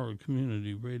Low Power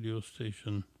Community Radio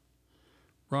Station,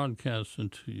 broadcasting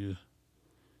to you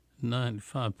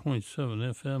 95.7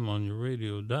 FM on your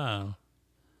radio dial.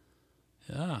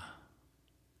 Yeah.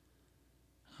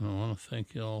 And I want to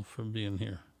thank you all for being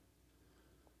here.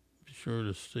 Be sure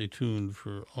to stay tuned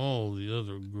for all the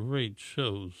other great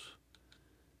shows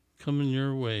coming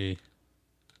your way.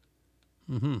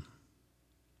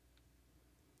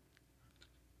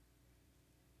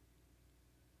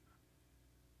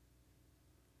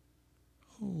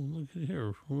 Oh, look at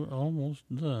here. We're almost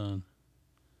done.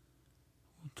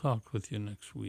 We'll talk with you next week.